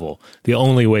high level. The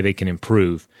only way they can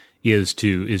improve is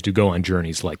to go on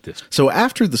journeys like this. So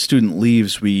after the student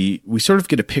leaves, we sort of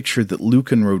get a picture that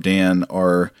Luke and Rodan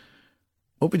are,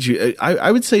 what would you,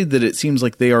 I would say that it seems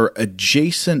like they are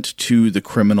adjacent to the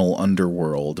criminal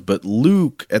underworld, but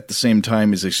Luke at the same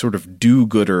time is a sort of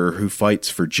do-gooder who fights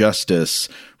for justice.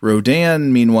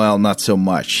 Rodan, meanwhile, not so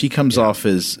much. He comes off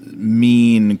as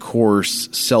mean, coarse,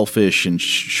 selfish, and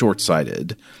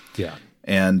short-sighted. Yeah.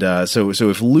 And so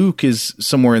if Luke is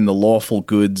somewhere in the lawful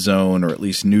good zone, or at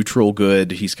least neutral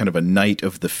good, he's kind of a knight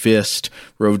of the fist.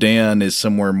 Rodan is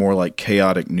somewhere more like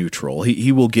chaotic neutral.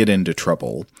 He will get into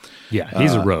trouble. Yeah,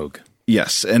 he's a rogue.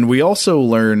 Yes, and we also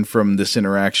learn from this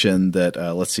interaction that,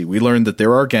 we learn that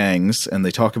there are gangs, and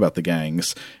they talk about the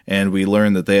gangs, and we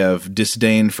learn that they have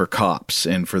disdain for cops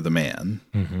and for the man.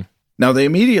 Mm-hmm. Now, they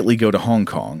immediately go to Hong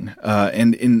Kong,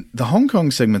 and in the Hong Kong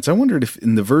segments, I wondered if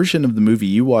in the version of the movie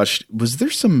you watched, was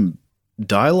there some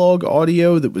dialogue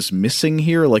audio that was missing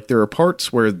here? Like, there are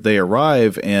parts where they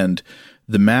arrive, and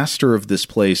the master of this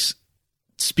place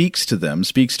speaks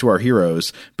to our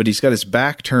heroes, but he's got his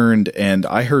back turned, and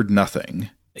I heard nothing.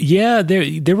 Yeah,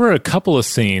 there were a couple of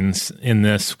scenes in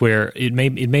this where it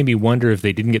made me wonder if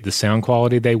they didn't get the sound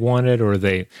quality they wanted, or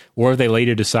they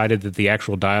later decided that the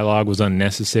actual dialogue was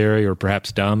unnecessary or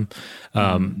perhaps dumb.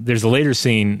 There's a later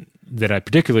scene that I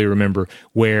particularly remember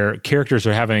where characters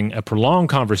are having a prolonged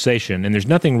conversation, and there's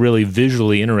nothing really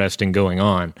visually interesting going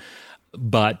on,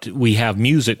 but we have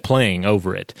music playing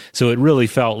over it. So it really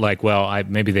felt like,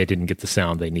 maybe they didn't get the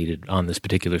sound they needed on this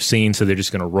particular scene, so they're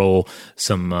just going to roll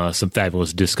some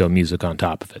fabulous disco music on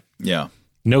top of it. Yeah.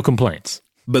 No complaints.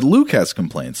 But Luke has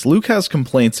complaints. Luke has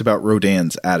complaints about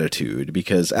Rodan's attitude,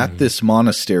 because at this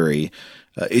monastery,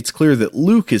 it's clear that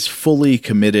Luke is fully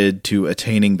committed to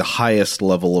attaining the highest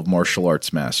level of martial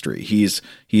arts mastery. He's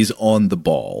on the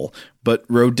ball. But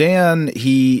Rodan,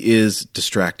 he is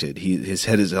distracted. His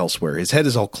head is elsewhere. His head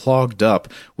is all clogged up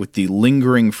with the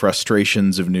lingering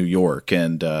frustrations of New York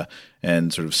and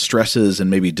sort of stresses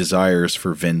and maybe desires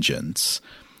for vengeance.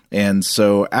 And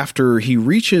so after he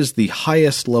reaches the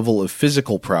highest level of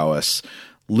physical prowess,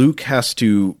 Luke has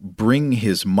to bring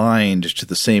his mind to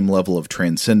the same level of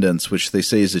transcendence, which they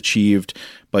say is achieved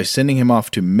by sending him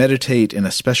off to meditate in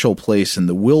a special place in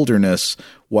the wilderness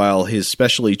while his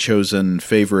specially chosen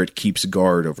favorite keeps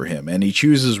guard over him. And he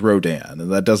chooses Rodan,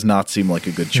 and that does not seem like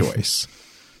a good choice.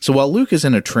 So while Luke is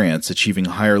in a trance, achieving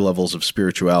higher levels of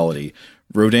spirituality,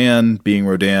 Rodan, being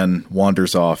Rodan,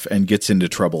 wanders off and gets into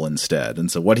trouble instead.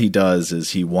 And so what he does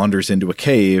is he wanders into a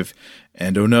cave,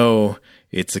 and oh no,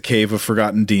 it's a cave of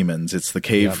forgotten demons. It's the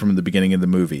cave from the beginning of the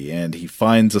movie. And he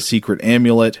finds a secret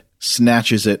amulet,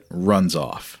 snatches it, runs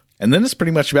off. And then it's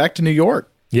pretty much back to New York.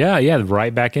 Yeah,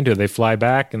 right back into it. They fly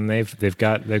back, and they've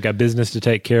got business to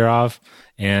take care of,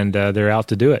 and they're out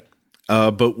to do it.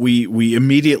 But we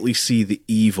immediately see the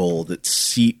evil that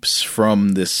seeps from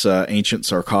this ancient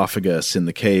sarcophagus in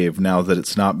the cave now that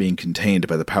it's not being contained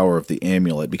by the power of the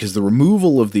amulet, because the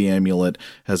removal of the amulet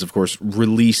has, of course,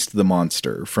 released the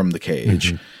monster from the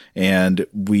cage. Mm-hmm. And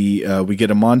we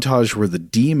get a montage where the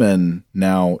demon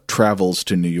now travels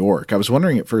to New York. I was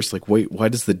wondering at first, like, wait, why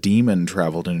does the demon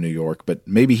travel to New York? But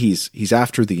maybe he's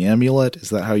after the amulet. Is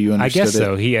that how you understood it? I guess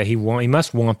so. He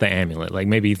must want the amulet. Like,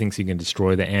 maybe he thinks he can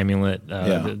destroy the amulet.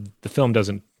 The film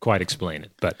doesn't quite explain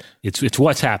it, but it's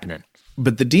what's happening.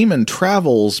 But the demon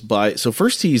travels by, so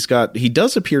first he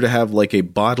does appear to have like a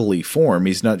bodily form.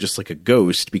 He's not just like a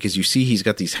ghost, because you see he's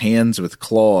got these hands with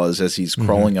claws as he's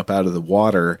crawling up out of the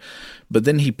water. But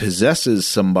then he possesses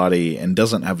somebody and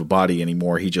doesn't have a body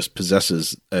anymore. He just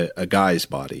possesses a guy's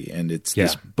body, and it's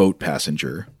this boat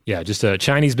passenger. Yeah, just a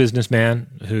Chinese businessman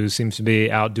who seems to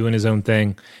be out doing his own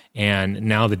thing, and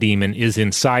now the demon is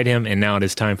inside him, and now it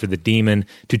is time for the demon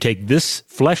to take this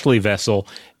fleshly vessel,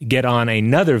 get on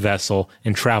another vessel,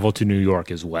 and travel to New York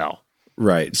as well.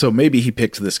 Right, so maybe he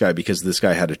picked this guy because this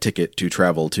guy had a ticket to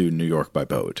travel to New York by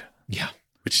boat. Yeah.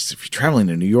 Which is, if you're traveling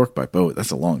to New York by boat,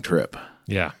 that's a long trip.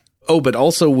 Yeah. Oh, but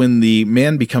also when the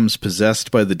man becomes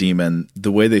possessed by the demon,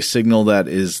 the way they signal that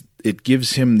is it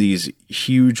gives him these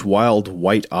huge, wild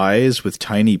white eyes with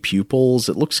tiny pupils.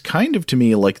 It looks kind of to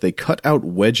me like they cut out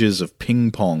wedges of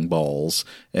ping pong balls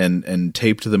and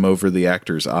taped them over the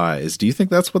actor's eyes. Do you think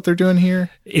that's what they're doing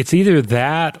here? It's either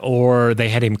that, or they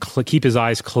had him keep his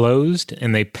eyes closed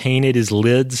and they painted his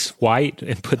lids white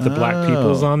and put the black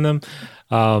pupils on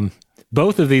them.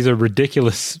 both of these are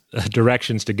ridiculous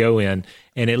directions to go in,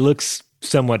 and it looks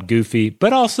somewhat goofy,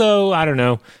 but also, I don't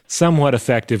know, somewhat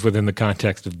effective within the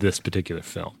context of this particular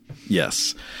film.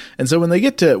 Yes. And so when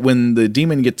the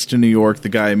demon gets to New York, the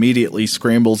guy immediately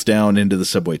scrambles down into the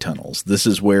subway tunnels. This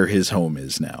is where his home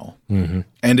is now. Mm-hmm.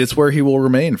 And it's where he will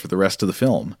remain for the rest of the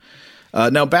film.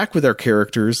 Now, back with our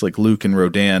characters like Luke and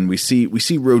Rodan, we see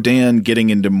Rodan getting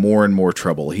into more and more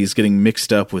trouble. He's getting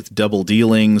mixed up with double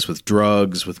dealings, with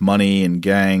drugs, with money and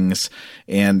gangs,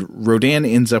 and Rodan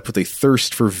ends up with a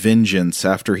thirst for vengeance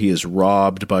after he is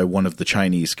robbed by one of the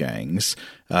Chinese gangs.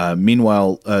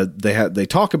 Meanwhile, they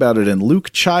talk about it, and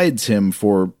Luke chides him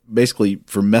for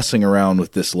messing around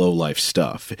with this low-life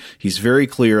stuff. He's very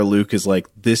clear. Luke is like,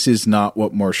 this is not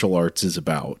what martial arts is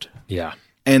about. Yeah.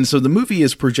 And so the movie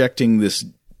is projecting this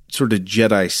sort of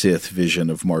Jedi Sith vision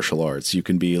of martial arts. You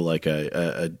can be like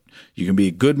you can be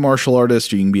a good martial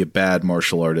artist, or you can be a bad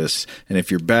martial artist. And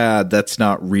if you're bad, that's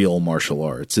not real martial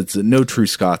arts. It's no true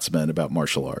Scotsman about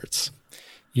martial arts.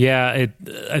 Yeah,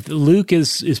 Luke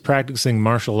is practicing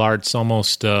martial arts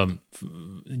almost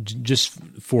just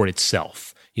for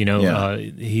itself. You know, Yeah.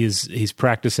 He's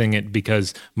practicing it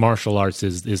because martial arts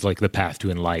is like the path to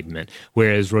enlightenment.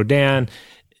 Whereas Rodan,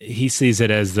 he sees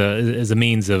it as a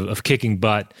means of kicking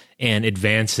butt and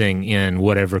advancing in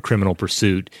whatever criminal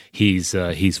pursuit he's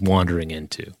wandering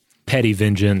into, petty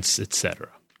vengeance, etc.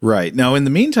 Right. Now, in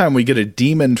the meantime, we get a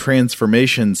demon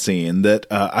transformation scene that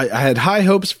I had high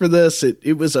hopes for this.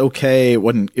 It was okay. It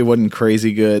wasn't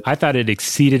crazy good. I thought it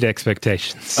exceeded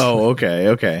expectations. Oh, okay.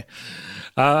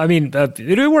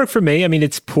 It worked for me. I mean,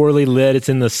 it's poorly lit. It's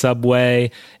in the subway,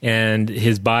 and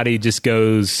his body just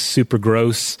goes super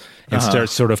gross and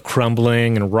starts sort of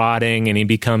crumbling and rotting, and he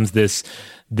becomes this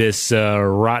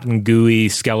rotten, gooey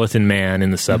skeleton man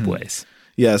in the subways.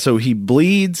 Yeah, so he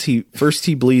bleeds. First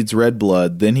he bleeds red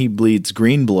blood, then he bleeds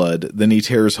green blood, then he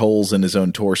tears holes in his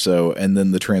own torso, and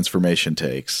then the transformation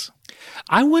takes.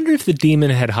 I wonder if the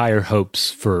demon had higher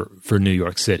hopes for New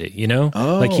York City, you know?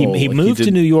 He like moved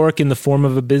to New York in the form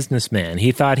of a businessman.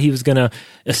 He thought he was going to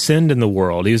ascend in the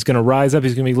world. He was going to rise up. He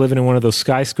was going to be living in one of those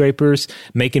skyscrapers,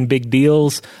 making big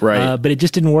deals. Right. But it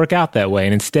just didn't work out that way.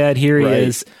 And instead, here he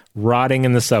is rotting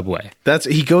in the subway.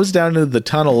 He goes down into the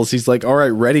tunnels. He's like, all right,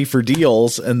 ready for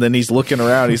deals. And then he's looking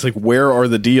around. He's like, where are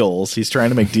the deals? He's trying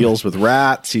to make deals with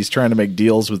rats. He's trying to make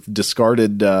deals with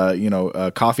discarded,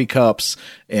 coffee cups.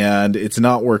 And it's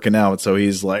not working out. So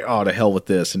he's like, oh, to hell with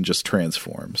this, and just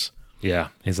transforms. Yeah.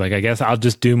 He's like, I guess I'll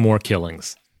just do more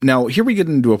killings. Now, here we get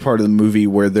into a part of the movie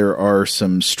where there are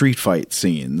some street fight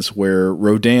scenes where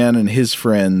Rodan and his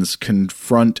friends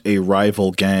confront a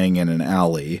rival gang in an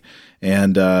alley.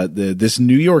 And this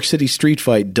New York City street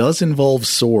fight does involve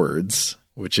swords,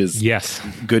 which is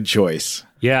good choice.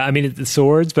 Yeah, I mean, the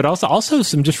swords, but also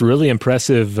some just really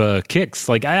impressive kicks.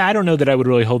 Like, I don't know that I would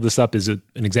really hold this up as an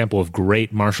example of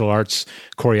great martial arts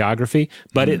choreography,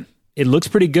 but it looks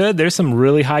pretty good. There's some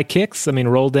really high kicks. I mean,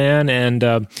 Roldan and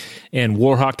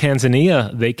Warhawk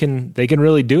Tanzania, they can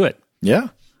really do it. Yeah.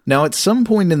 Now, at some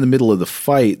point in the middle of the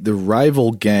fight, the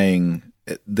rival gang,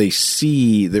 they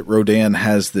see that Rodan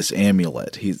has this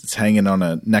amulet. He's hanging on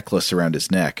a necklace around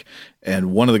his neck,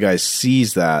 and one of the guys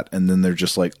sees that, and then they're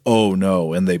just like, oh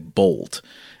no, and they bolt.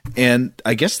 And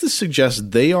I guess this suggests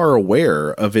they are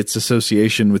aware of its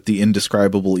association with the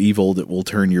indescribable evil that will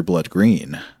turn your blood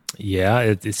green. Yeah,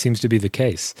 it seems to be the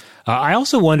case. I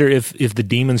also wonder if the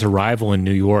demon's arrival in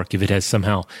New York, if it has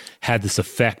somehow had this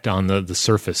effect on the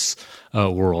surface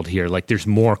world here. Like there's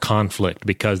more conflict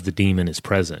because the demon is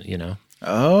present, you know?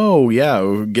 Oh, yeah.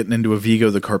 We're getting into a Vigo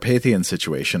the Carpathian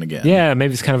situation again. Yeah,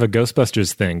 maybe it's kind of a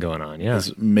Ghostbusters thing going on, yeah.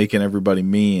 It's making everybody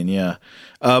mean, yeah.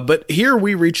 But here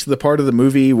we reach the part of the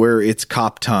movie where it's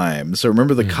cop time. So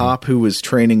remember the cop who was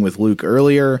training with Luke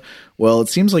earlier? Well, it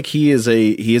seems like he is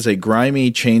a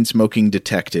grimy, chain-smoking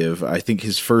detective. I think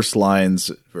his first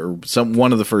lines, or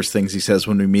one of the first things he says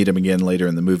when we meet him again later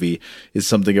in the movie, is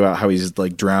something about how he's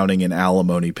like drowning in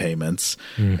alimony payments.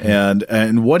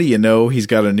 And what do you know? He's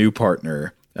got a new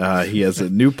partner. He has a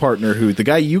new partner who the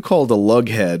guy you called a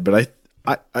lughead, but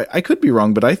I could be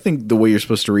wrong, but I think the way you're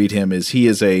supposed to read him is he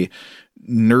is a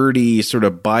nerdy, sort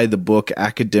of by the book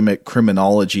academic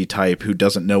criminology type who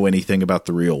doesn't know anything about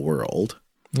the real world.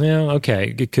 Yeah,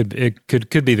 okay. It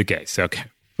could be the case. Okay.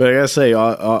 But I gotta say,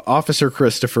 Officer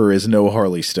Christopher is no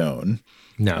Harley Stone.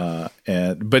 No.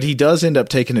 But he does end up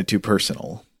taking it too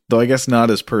personal. Though I guess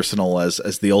not as personal as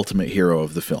the ultimate hero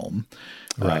of the film.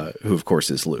 who of course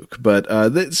is Luke.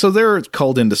 But so they're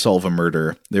called in to solve a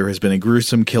murder. There has been a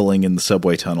gruesome killing in the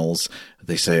subway tunnels.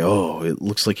 They say, oh, it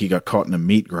looks like he got caught in a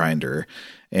meat grinder.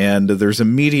 And there's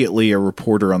immediately a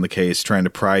reporter on the case trying to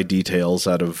pry details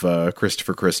out of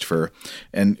Christopher.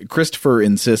 And Christopher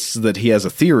insists that he has a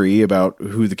theory about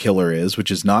who the killer is, which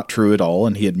is not true at all.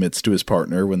 And he admits to his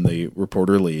partner when the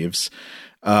reporter leaves.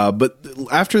 But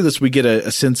after this, we get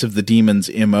a sense of the demon's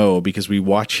MO because we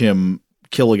watch him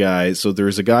kill a guy. So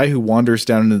there's a guy who wanders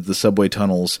down into the subway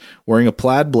tunnels wearing a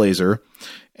plaid blazer.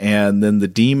 And then the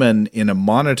demon in a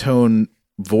monotone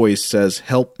voice says,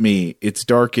 "Help me, it's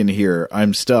dark in here,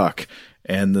 I'm stuck."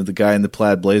 And the guy in the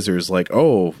plaid blazer is like,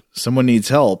 "Oh, someone needs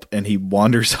help," and he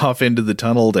wanders off into the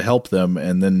tunnel to help them,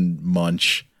 and then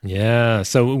munch. Yeah,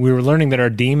 so we were learning that our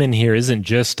demon here isn't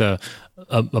just a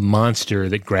monster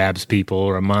that grabs people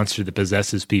or a monster that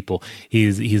possesses people.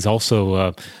 He's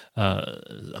also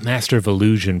a master of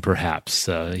illusion, perhaps.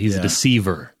 He's a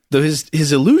deceiver. Though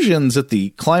his illusions at the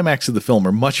climax of the film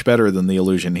are much better than the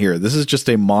illusion here. This is just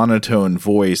a monotone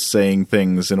voice saying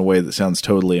things in a way that sounds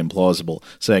totally implausible,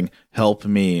 saying, "Help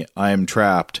me, I am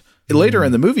trapped." Later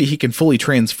in the movie, he can fully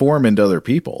transform into other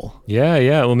people. Yeah.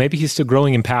 Well, maybe he's still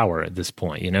growing in power at this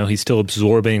point. You know, he's still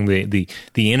absorbing the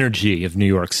energy of New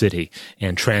York City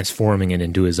and transforming it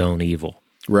into his own evil.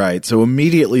 Right. So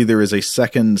immediately there is a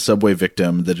second subway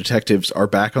victim. The detectives are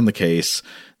back on the case.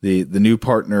 The new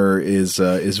partner is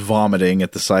vomiting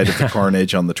at the sight of the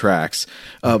carnage on the tracks.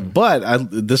 But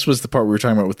this was the part we were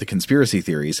talking about with the conspiracy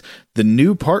theories. The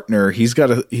new partner, he's got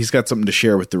something to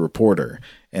share with the reporter,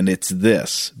 and it's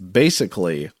this.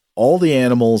 Basically, all the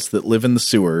animals that live in the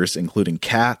sewers, including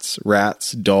cats,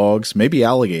 rats, dogs, maybe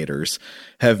alligators,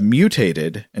 have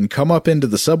mutated and come up into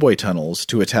the subway tunnels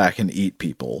to attack and eat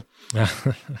people.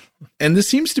 And this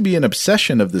seems to be an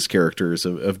obsession of this character's,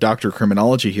 of Dr.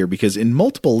 Criminology here, because in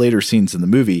multiple later scenes in the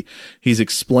movie, he's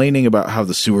explaining about how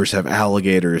the sewers have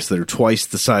alligators that are twice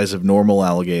the size of normal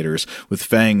alligators with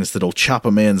fangs that'll chop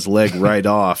a man's leg right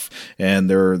off. And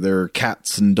there are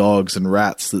cats and dogs and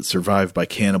rats that survive by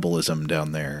cannibalism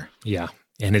down there. Yeah.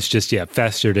 And it's just,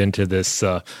 festered into this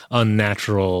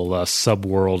unnatural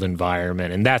subworld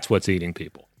environment. And that's what's eating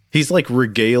people. He's like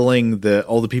regaling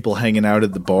all the people hanging out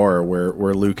at the bar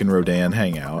where Luke and Rodan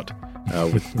hang out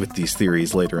with these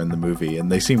theories later in the movie,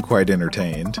 and they seem quite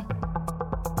entertained.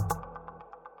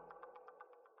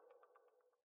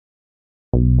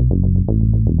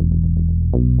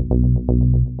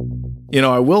 You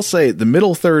know, I will say the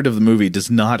middle third of the movie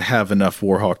does not have enough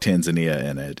Warhawk Tanzania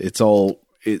in it.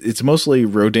 It's mostly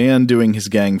Rodan doing his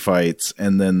gang fights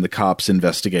and then the cops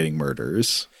investigating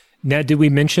murders. Now, did we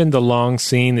mention the long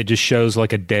scene that just shows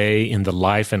like a day in the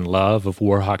life and love of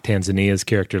Warhawk Tanzania's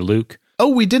character, Luke? Oh,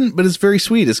 we didn't, but it's very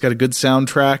sweet. It's got a good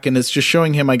soundtrack, and it's just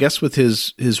showing him, I guess, with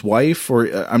his wife, or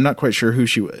I'm not quite sure who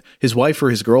his wife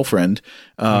or his girlfriend,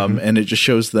 and it just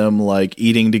shows them like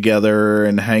eating together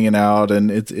and hanging out, and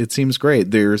it seems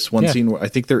great. There's one scene where I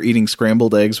think they're eating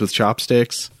scrambled eggs with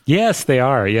chopsticks. Yes, they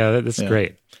are. Yeah, that's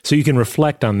great. So you can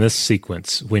reflect on this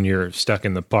sequence when you're stuck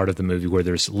in the part of the movie where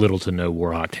there's little to no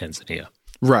Warhawk Tanzania.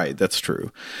 Right, that's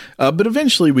true. But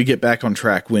eventually we get back on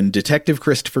track when Detective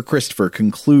Christopher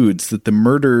concludes that the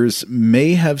murders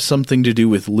may have something to do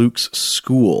with Luke's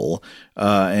school.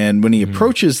 And when he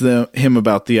approaches him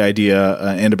about the idea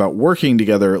and about working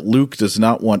together, Luke does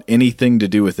not want anything to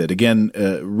do with it. Again,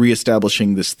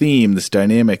 reestablishing this theme, this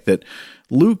dynamic that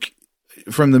Luke,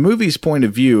 from the movie's point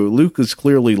of view, Luke is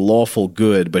clearly lawful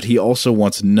good, but he also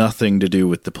wants nothing to do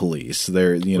with the police.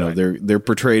 They're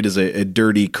portrayed as a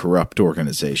dirty, corrupt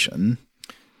organization.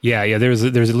 Yeah. There's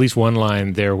at least one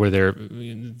line there where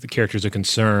the characters are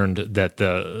concerned that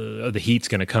the heat's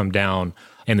going to come down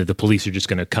and that the police are just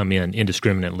going to come in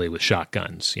indiscriminately with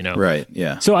shotguns. You know, right?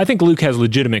 Yeah. So I think Luke has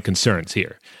legitimate concerns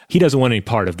here. He doesn't want any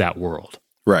part of that world.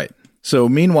 Right. So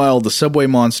meanwhile, the subway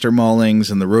monster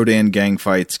maulings and the Rodan gang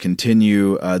fights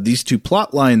continue. These two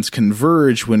plot lines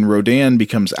converge when Rodan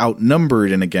becomes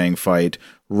outnumbered in a gang fight,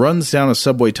 runs down a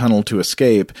subway tunnel to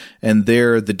escape, and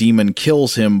there the demon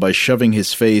kills him by shoving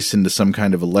his face into some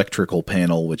kind of electrical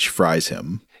panel, which fries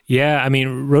him. Yeah, I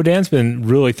mean, Rodan's been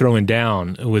really throwing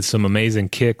down with some amazing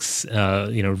kicks,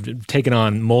 taking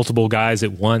on multiple guys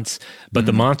at once, but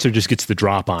the monster just gets the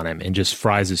drop on him and just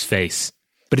fries his face.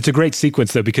 But it's a great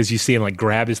sequence, though, because you see him like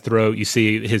grab his throat. You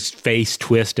see his face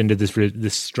twist into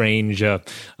this strange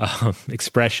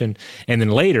expression. And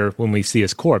then later, when we see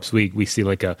his corpse, we see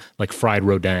like fried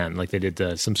Rodan, like they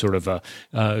did some sort of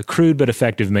a crude but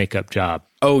effective makeup job.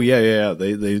 Oh, yeah.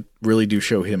 They really do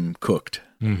show him cooked.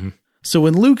 Mm-hmm. So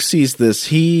when Luke sees this,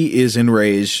 he is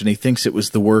enraged and he thinks it was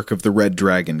the work of the Red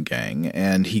Dragon Gang,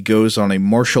 and he goes on a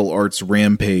martial arts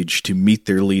rampage to meet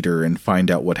their leader and find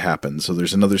out what happened. So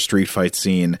there's another street fight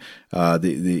scene,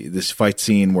 this fight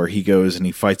scene where he goes and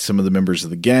he fights some of the members of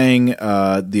the gang.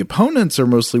 The opponents are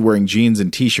mostly wearing jeans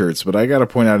and t-shirts, but I got to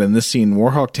point out in this scene,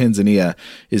 Warhawk Tanzania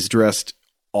is dressed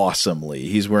awesomely.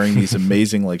 He's wearing these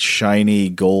amazing, like, shiny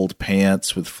gold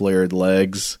pants with flared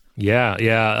legs.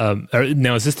 Yeah.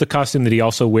 Now, is this the costume that he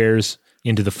also wears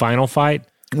into the final fight?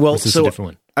 Well, is this so a different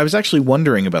one? I was actually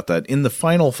wondering about that. In the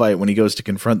final fight, when he goes to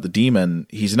confront the demon,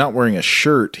 he's not wearing a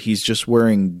shirt. He's just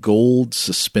wearing gold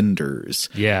suspenders.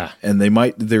 Yeah. And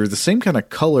they're the same kind of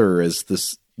color as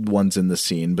this ones in the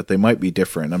scene, but they might be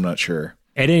different. I'm not sure.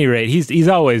 At any rate, he's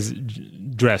always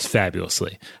dressed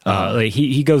fabulously. Like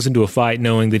he goes into a fight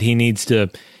knowing that he needs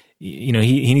to, he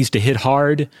needs to hit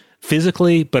hard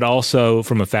physically, but also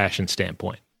from a fashion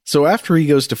standpoint. So after he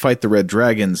goes to fight the Red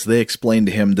Dragons, they explain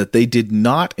to him that they did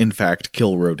not, in fact,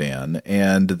 kill Rodan,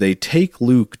 and they take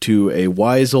Luke to a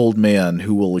wise old man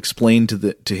who will explain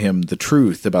to him the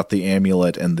truth about the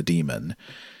amulet and the demon.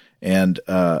 And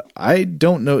I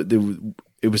don't know,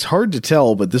 it was hard to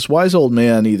tell, but this wise old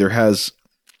man either has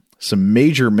some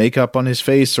major makeup on his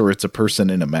face or it's a person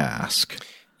in a mask.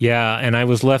 Yeah, and I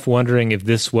was left wondering if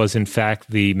this was, in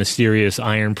fact, the mysterious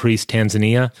Iron Priest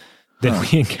Tanzania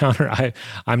that we encounter.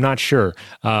 I'm not sure.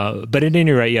 But at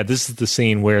any rate, yeah, this is the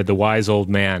scene where the wise old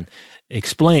man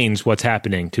explains what's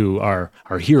happening to our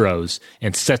heroes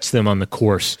and sets them on the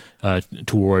course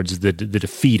towards the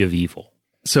defeat of evil.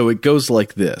 So it goes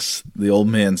like this. The old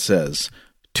man says,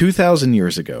 2,000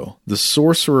 years ago, the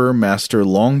sorcerer master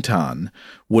Long Tan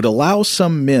would allow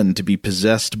some men to be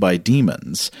possessed by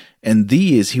demons, and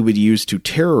these he would use to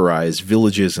terrorize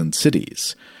villages and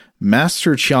cities.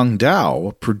 Master Chiang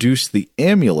Dao produced the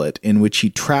amulet in which he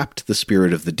trapped the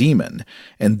spirit of the demon,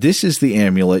 and this is the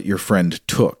amulet your friend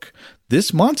took.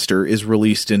 This monster is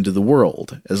released into the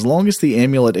world. As long as the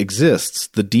amulet exists,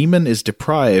 the demon is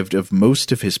deprived of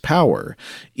most of his power.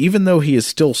 Even though he is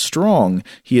still strong,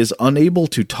 he is unable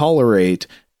to tolerate,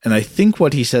 and I think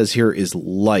what he says here is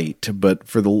light, but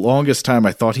for the longest time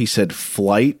I thought he said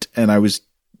flight, and I was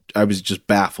just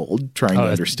baffled trying to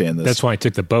understand this. That's why I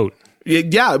took the boat.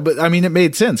 Yeah, but I mean, it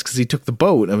made sense because he took the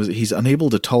boat. He's unable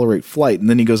to tolerate flight. And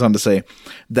then he goes on to say,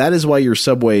 that is why your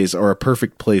subways are a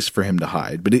perfect place for him to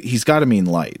hide. But he's got to mean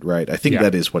light, right? I think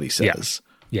that is what he says.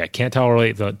 Yeah, can't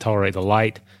tolerate the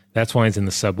light. That's why he's in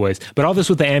the subways. But all this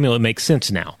with the amulet makes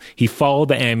sense now. He followed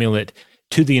the amulet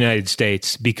to the United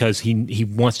States because he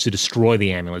wants to destroy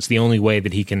the amulet. It's the only way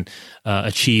that he can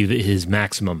achieve his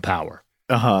maximum power.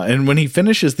 And when he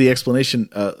finishes the explanation,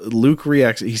 Luke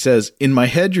reacts. He says, in my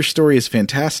head, your story is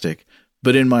fantastic,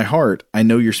 but in my heart, I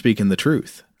know you're speaking the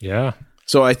truth. Yeah.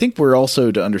 So I think we're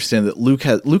also to understand that Luke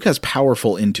has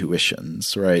powerful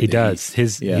intuitions, right? He does.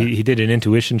 He did an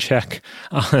intuition check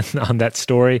on that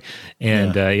story,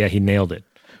 and he nailed it.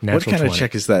 Natural what kind 20. of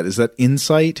check is that? Is that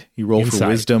insight? You roll for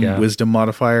wisdom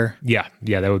modifier? Yeah,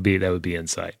 that would be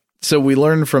insight. So we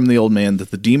learn from the old man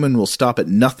that the demon will stop at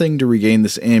nothing to regain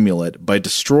this amulet. By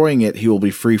destroying it, he will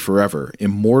be free forever,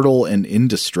 immortal and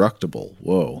indestructible.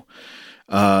 Whoa.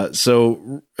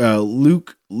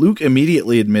 Luke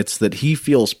immediately admits that he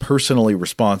feels personally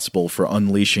responsible for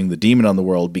unleashing the demon on the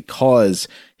world because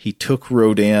he took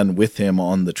Rodan with him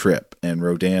on the trip, and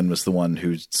Rodan was the one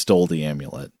who stole the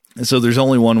amulet. And so there's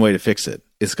only one way to fix it.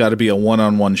 It's got to be a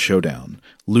one-on-one showdown.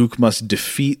 Luke must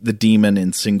defeat the demon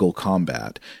in single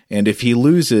combat, and if he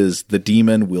loses, the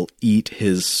demon will eat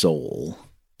his soul.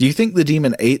 Do you think the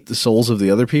demon ate the souls of the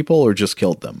other people or just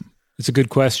killed them? It's a good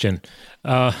question.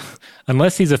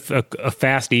 Unless he's a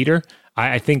fast eater,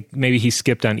 I think maybe he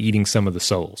skipped on eating some of the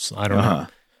souls. I don't know.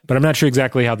 But I'm not sure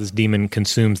exactly how this demon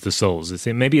consumes the souls.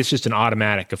 Maybe it's just an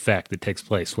automatic effect that takes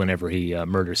place whenever he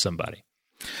murders somebody.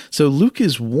 So Luke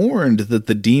is warned that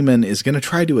the demon is going to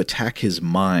try to attack his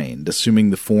mind, assuming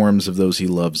the forms of those he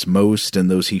loves most and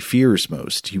those he fears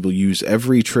most. He will use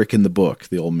every trick in the book,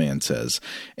 the old man says.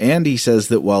 And he says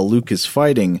that while Luke is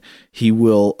fighting, he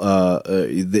will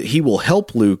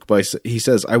help Luke by, he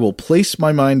says, I will place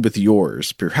my mind with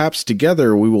yours. Perhaps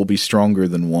together we will be stronger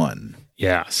than one.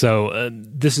 Yeah, so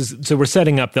we're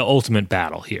setting up the ultimate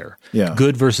battle here. Yeah.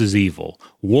 Good versus evil.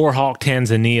 Warhawk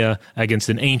Tanzania against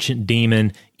an ancient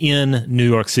demon in New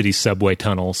York City subway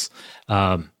tunnels.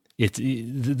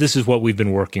 This is what we've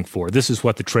been working for. This is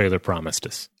what the trailer promised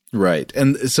us. Right.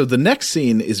 And so the next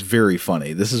scene is very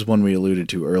funny. This is one we alluded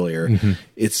to earlier. Mm-hmm.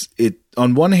 It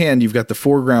on one hand, you've got the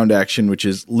foreground action, which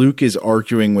is Luke is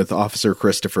arguing with Officer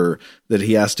Christopher that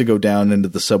he has to go down into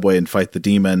the subway and fight the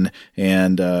demon,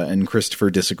 and Christopher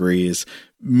disagrees.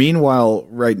 Meanwhile,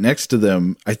 right next to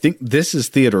them, I think this is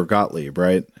Theodore Gottlieb,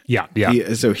 right? Yeah.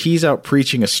 So he's out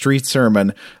preaching a street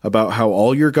sermon about how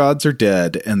all your gods are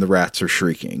dead and the rats are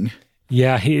shrieking.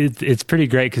 Yeah, it's pretty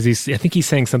great because I think he's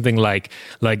saying something like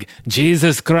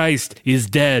Jesus Christ is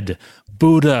dead,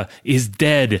 Buddha is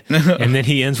dead, and then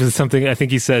he ends with something. I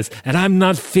think he says, "And I'm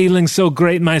not feeling so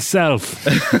great myself."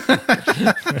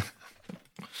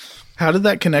 How did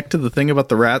that connect to the thing about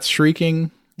the rats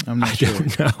shrieking? I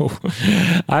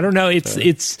don't know.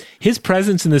 It's his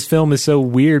presence in this film is so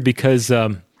weird because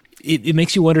it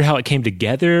makes you wonder how it came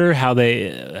together, how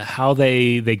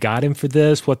they got him for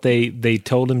this, what they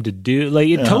told him to do. Like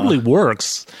it totally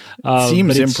works.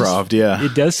 Seems improv, yeah.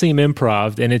 It does seem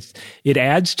improv, and it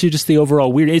adds to just the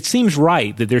overall weird. It seems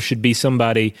right that there should be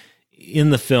somebody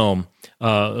in the film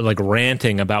like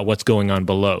ranting about what's going on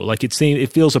below. Like it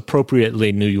feels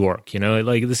appropriately New York,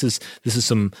 like this is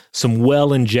some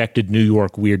well injected New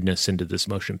York weirdness into this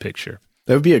motion picture.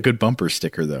 That would be a good bumper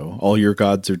sticker, though. All your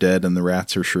gods are dead and the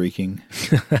rats are shrieking.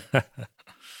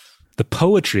 The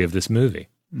poetry of this movie.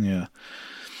 Yeah.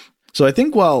 So I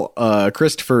think while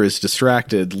Christopher is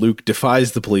distracted, Luke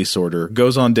defies the police order,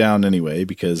 goes on down anyway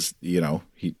because,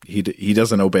 he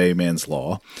doesn't obey man's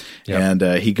law. Yep. And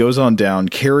he goes on down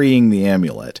carrying the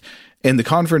amulet. And the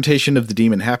confrontation of the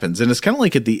demon happens. And it's kind of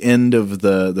like at the end of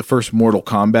the first Mortal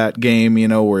Kombat game,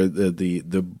 where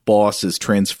the boss is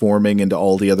transforming into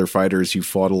all the other fighters you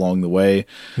fought along the way.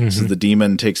 Mm-hmm. So the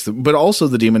demon but also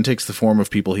the demon takes the form of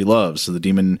people he loves. So the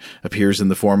demon appears in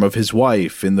the form of his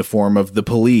wife, in the form of the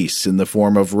police, in the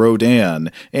form of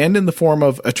Rodan, and in the form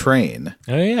of a train.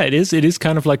 Oh yeah, it is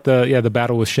kind of like the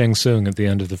battle with Shang Tsung at the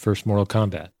end of the first Mortal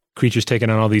Kombat. Creatures taking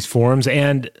on all these forms,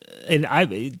 and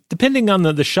I, depending on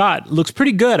the shot, looks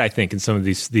pretty good. I think in some of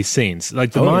these scenes,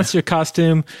 like the monster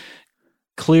costume.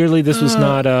 Clearly, this was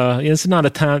not it's not a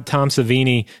Tom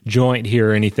Savini joint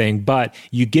here or anything, but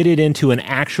you get it into an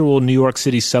actual New York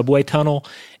City subway tunnel,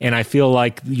 and I feel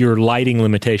like your lighting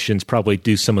limitations probably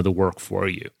do some of the work for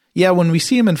you. Yeah, when we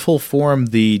see him in full form,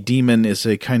 the demon is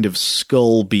a kind of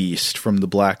skull beast from the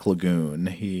Black Lagoon.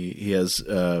 He has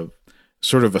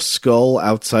sort of a skull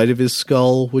outside of his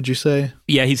skull, would you say?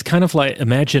 Yeah, he's kind of like,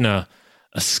 imagine a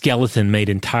skeleton made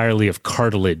entirely of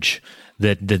cartilage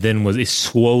that then is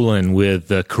swollen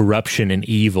with corruption and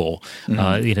evil.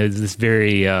 Mm-hmm. This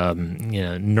very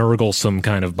nurglesome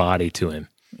kind of body to him.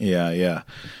 Yeah.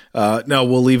 Now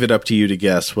we'll leave it up to you to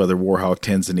guess whether Warhawk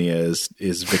Tanzania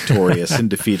is victorious in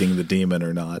defeating the demon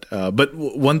or not. But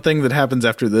one thing that happens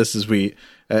after this is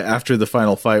after the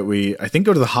final fight, I think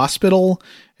go to the hospital,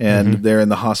 and there in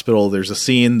the hospital, there's a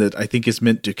scene that I think is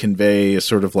meant to convey a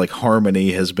sort of like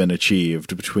harmony has been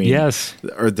achieved between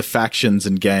or the factions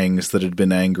and gangs that had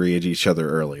been angry at each other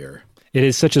earlier. It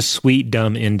is such a sweet,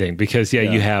 dumb ending because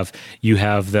you have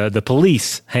the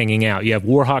police hanging out. You have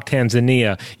Warhawk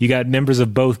Tanzania. You got members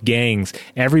of both gangs.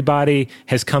 Everybody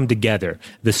has come together.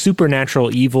 The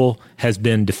supernatural evil has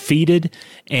been defeated,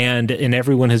 and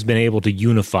everyone has been able to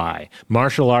unify.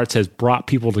 Martial arts has brought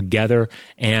people together,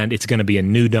 and it's going to be a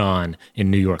new dawn in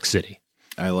New York City.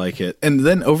 I like it. And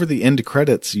then over the end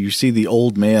credits, you see the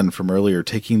old man from earlier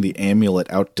taking the amulet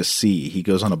out to sea. He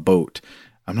goes on a boat.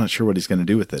 I'm not sure what he's going to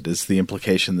do with it. Is the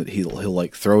implication that he'll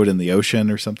like throw it in the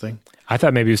ocean or something? I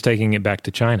thought maybe he was taking it back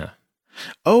to China.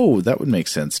 Oh, that would make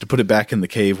sense, to put it back in the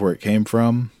cave where it came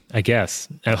from. I guess.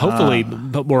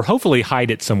 Hopefully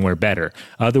hide it somewhere better.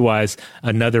 Otherwise,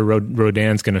 another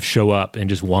Rodan's going to show up and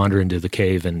just wander into the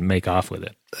cave and make off with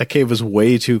it. That cave was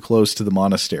way too close to the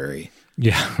monastery.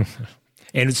 Yeah.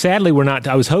 And sadly,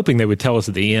 I was hoping they would tell us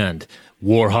at the end,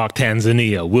 Warhawk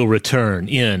Tanzania will return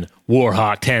in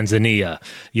Warhawk Tanzania.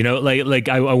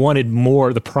 I wanted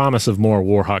more, the promise of more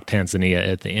Warhawk Tanzania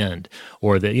at the end,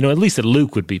 or that, at least that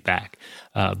Luke would be back.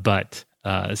 But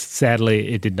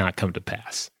sadly, it did not come to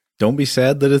pass. Don't be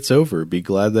sad that it's over. Be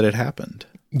glad that it happened.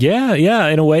 Yeah.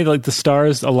 In a way, like the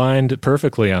stars aligned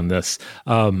perfectly on this.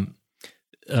 The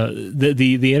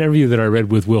interview that I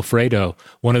read with Wilfredo,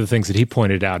 one of the things that he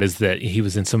pointed out is that he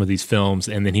was in some of these films,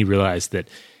 and then he realized that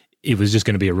it was just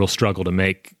going to be a real struggle to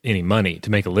make any money, to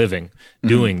make a living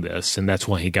doing this, and that's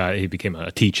why he became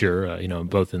a teacher,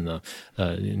 both in the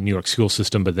New York school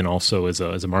system, but then also as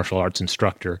a martial arts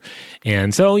instructor.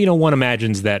 And so, one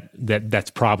imagines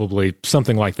that's probably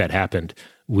something like that happened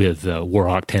with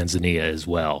Warhawk Tanzania as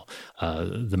well.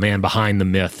 The man behind the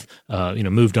myth,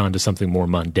 moved on to something more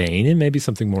mundane and maybe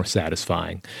something more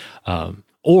satisfying.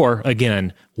 Or,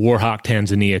 again, Warhawk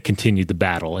Tanzania continued the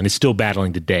battle and is still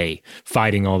battling today,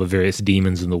 fighting all the various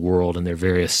demons in the world and their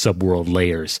various subworld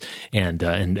layers and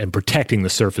protecting the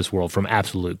surface world from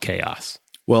absolute chaos.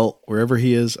 Well, wherever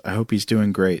he is, I hope he's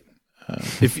doing great.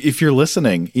 If you're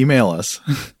listening, email us.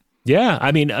 Yeah,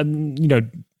 I mean,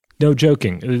 no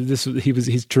joking.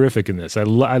 He's terrific in this. I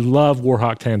love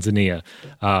Warhawk Tanzania.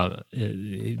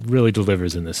 It really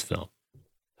delivers in this film.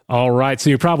 All right, so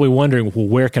you're probably wondering, well,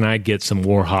 where can I get some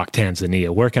Warhawk Tanzania?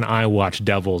 Where can I watch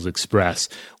Devil's Express?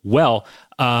 Well,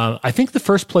 I think the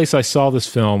first place I saw this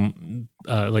film,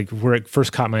 where it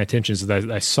first caught my attention, is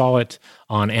that I saw it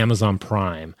on Amazon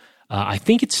Prime. I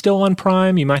think it's still on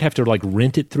Prime. You might have to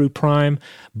rent it through Prime,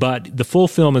 but the full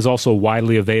film is also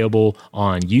widely available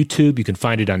on YouTube. You can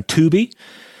find it on Tubi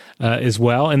as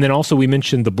well. And then also we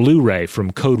mentioned the Blu-ray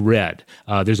from Code Red.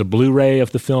 There's a Blu-ray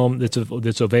of the film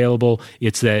that's available.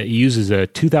 It uses a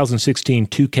 2016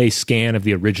 2K scan of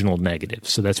the original negative,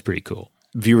 so that's pretty cool.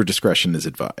 Viewer discretion is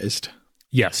advised.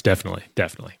 Yes, definitely.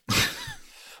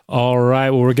 All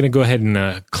right. Well, we're going to go ahead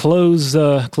and close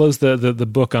the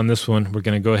book on this one. We're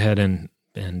going to go ahead and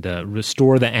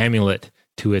restore the amulet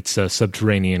to its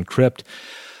subterranean crypt.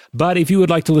 But if you would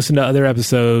like to listen to other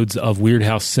episodes of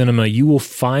Weirdhouse Cinema, you will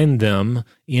find them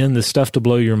in the Stuff to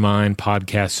Blow Your Mind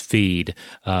podcast feed.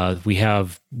 We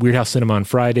have Weirdhouse Cinema on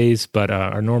Fridays, but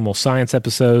our normal science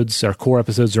episodes, our core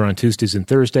episodes, are on Tuesdays and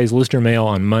Thursdays, Listener Mail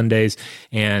on Mondays,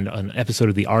 and an episode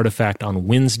of The Artifact on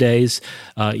Wednesdays.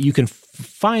 You can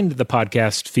find the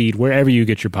podcast feed wherever you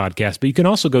get your podcast, but you can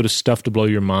also go to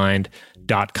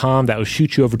stufftoblowyourmind.com. That will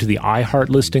shoot you over to the iHeart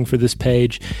listing for this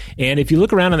page. And if you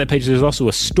look around on that page, there's also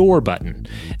a store button.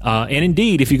 And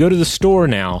indeed, if you go to the store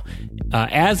now,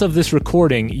 as of this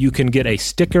recording, you can get a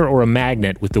sticker or a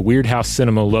magnet with the Weirdhouse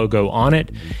Cinema logo on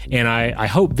it. And I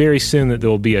hope very soon that there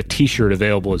will be a t-shirt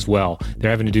available as well.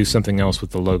 They're having to do something else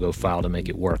with the logo file to make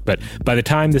it work. But by the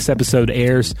time this episode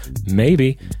airs,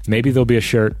 maybe there'll be a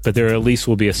shirt, but there at least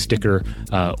will be a sticker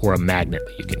or a magnet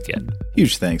that you can get.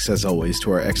 Huge thanks, as always,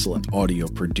 to our excellent audio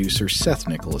producer, Seth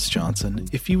Nicholas Johnson.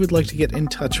 If you would like to get in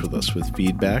touch with us with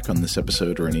feedback on this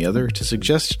episode or any other, to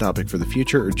suggest a topic for the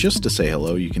future, or just to say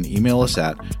hello, you can email us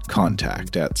at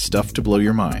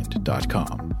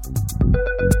contact@stufftoblowyourmind.com.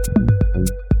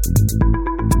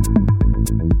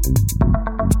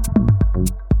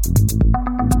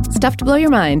 Stuff to Blow Your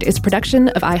Mind is a production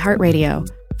of iHeartRadio.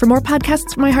 For more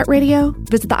podcasts from iHeartRadio,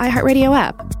 visit the iHeartRadio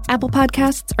app, Apple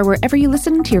Podcasts, or wherever you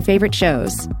listen to your favorite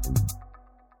shows.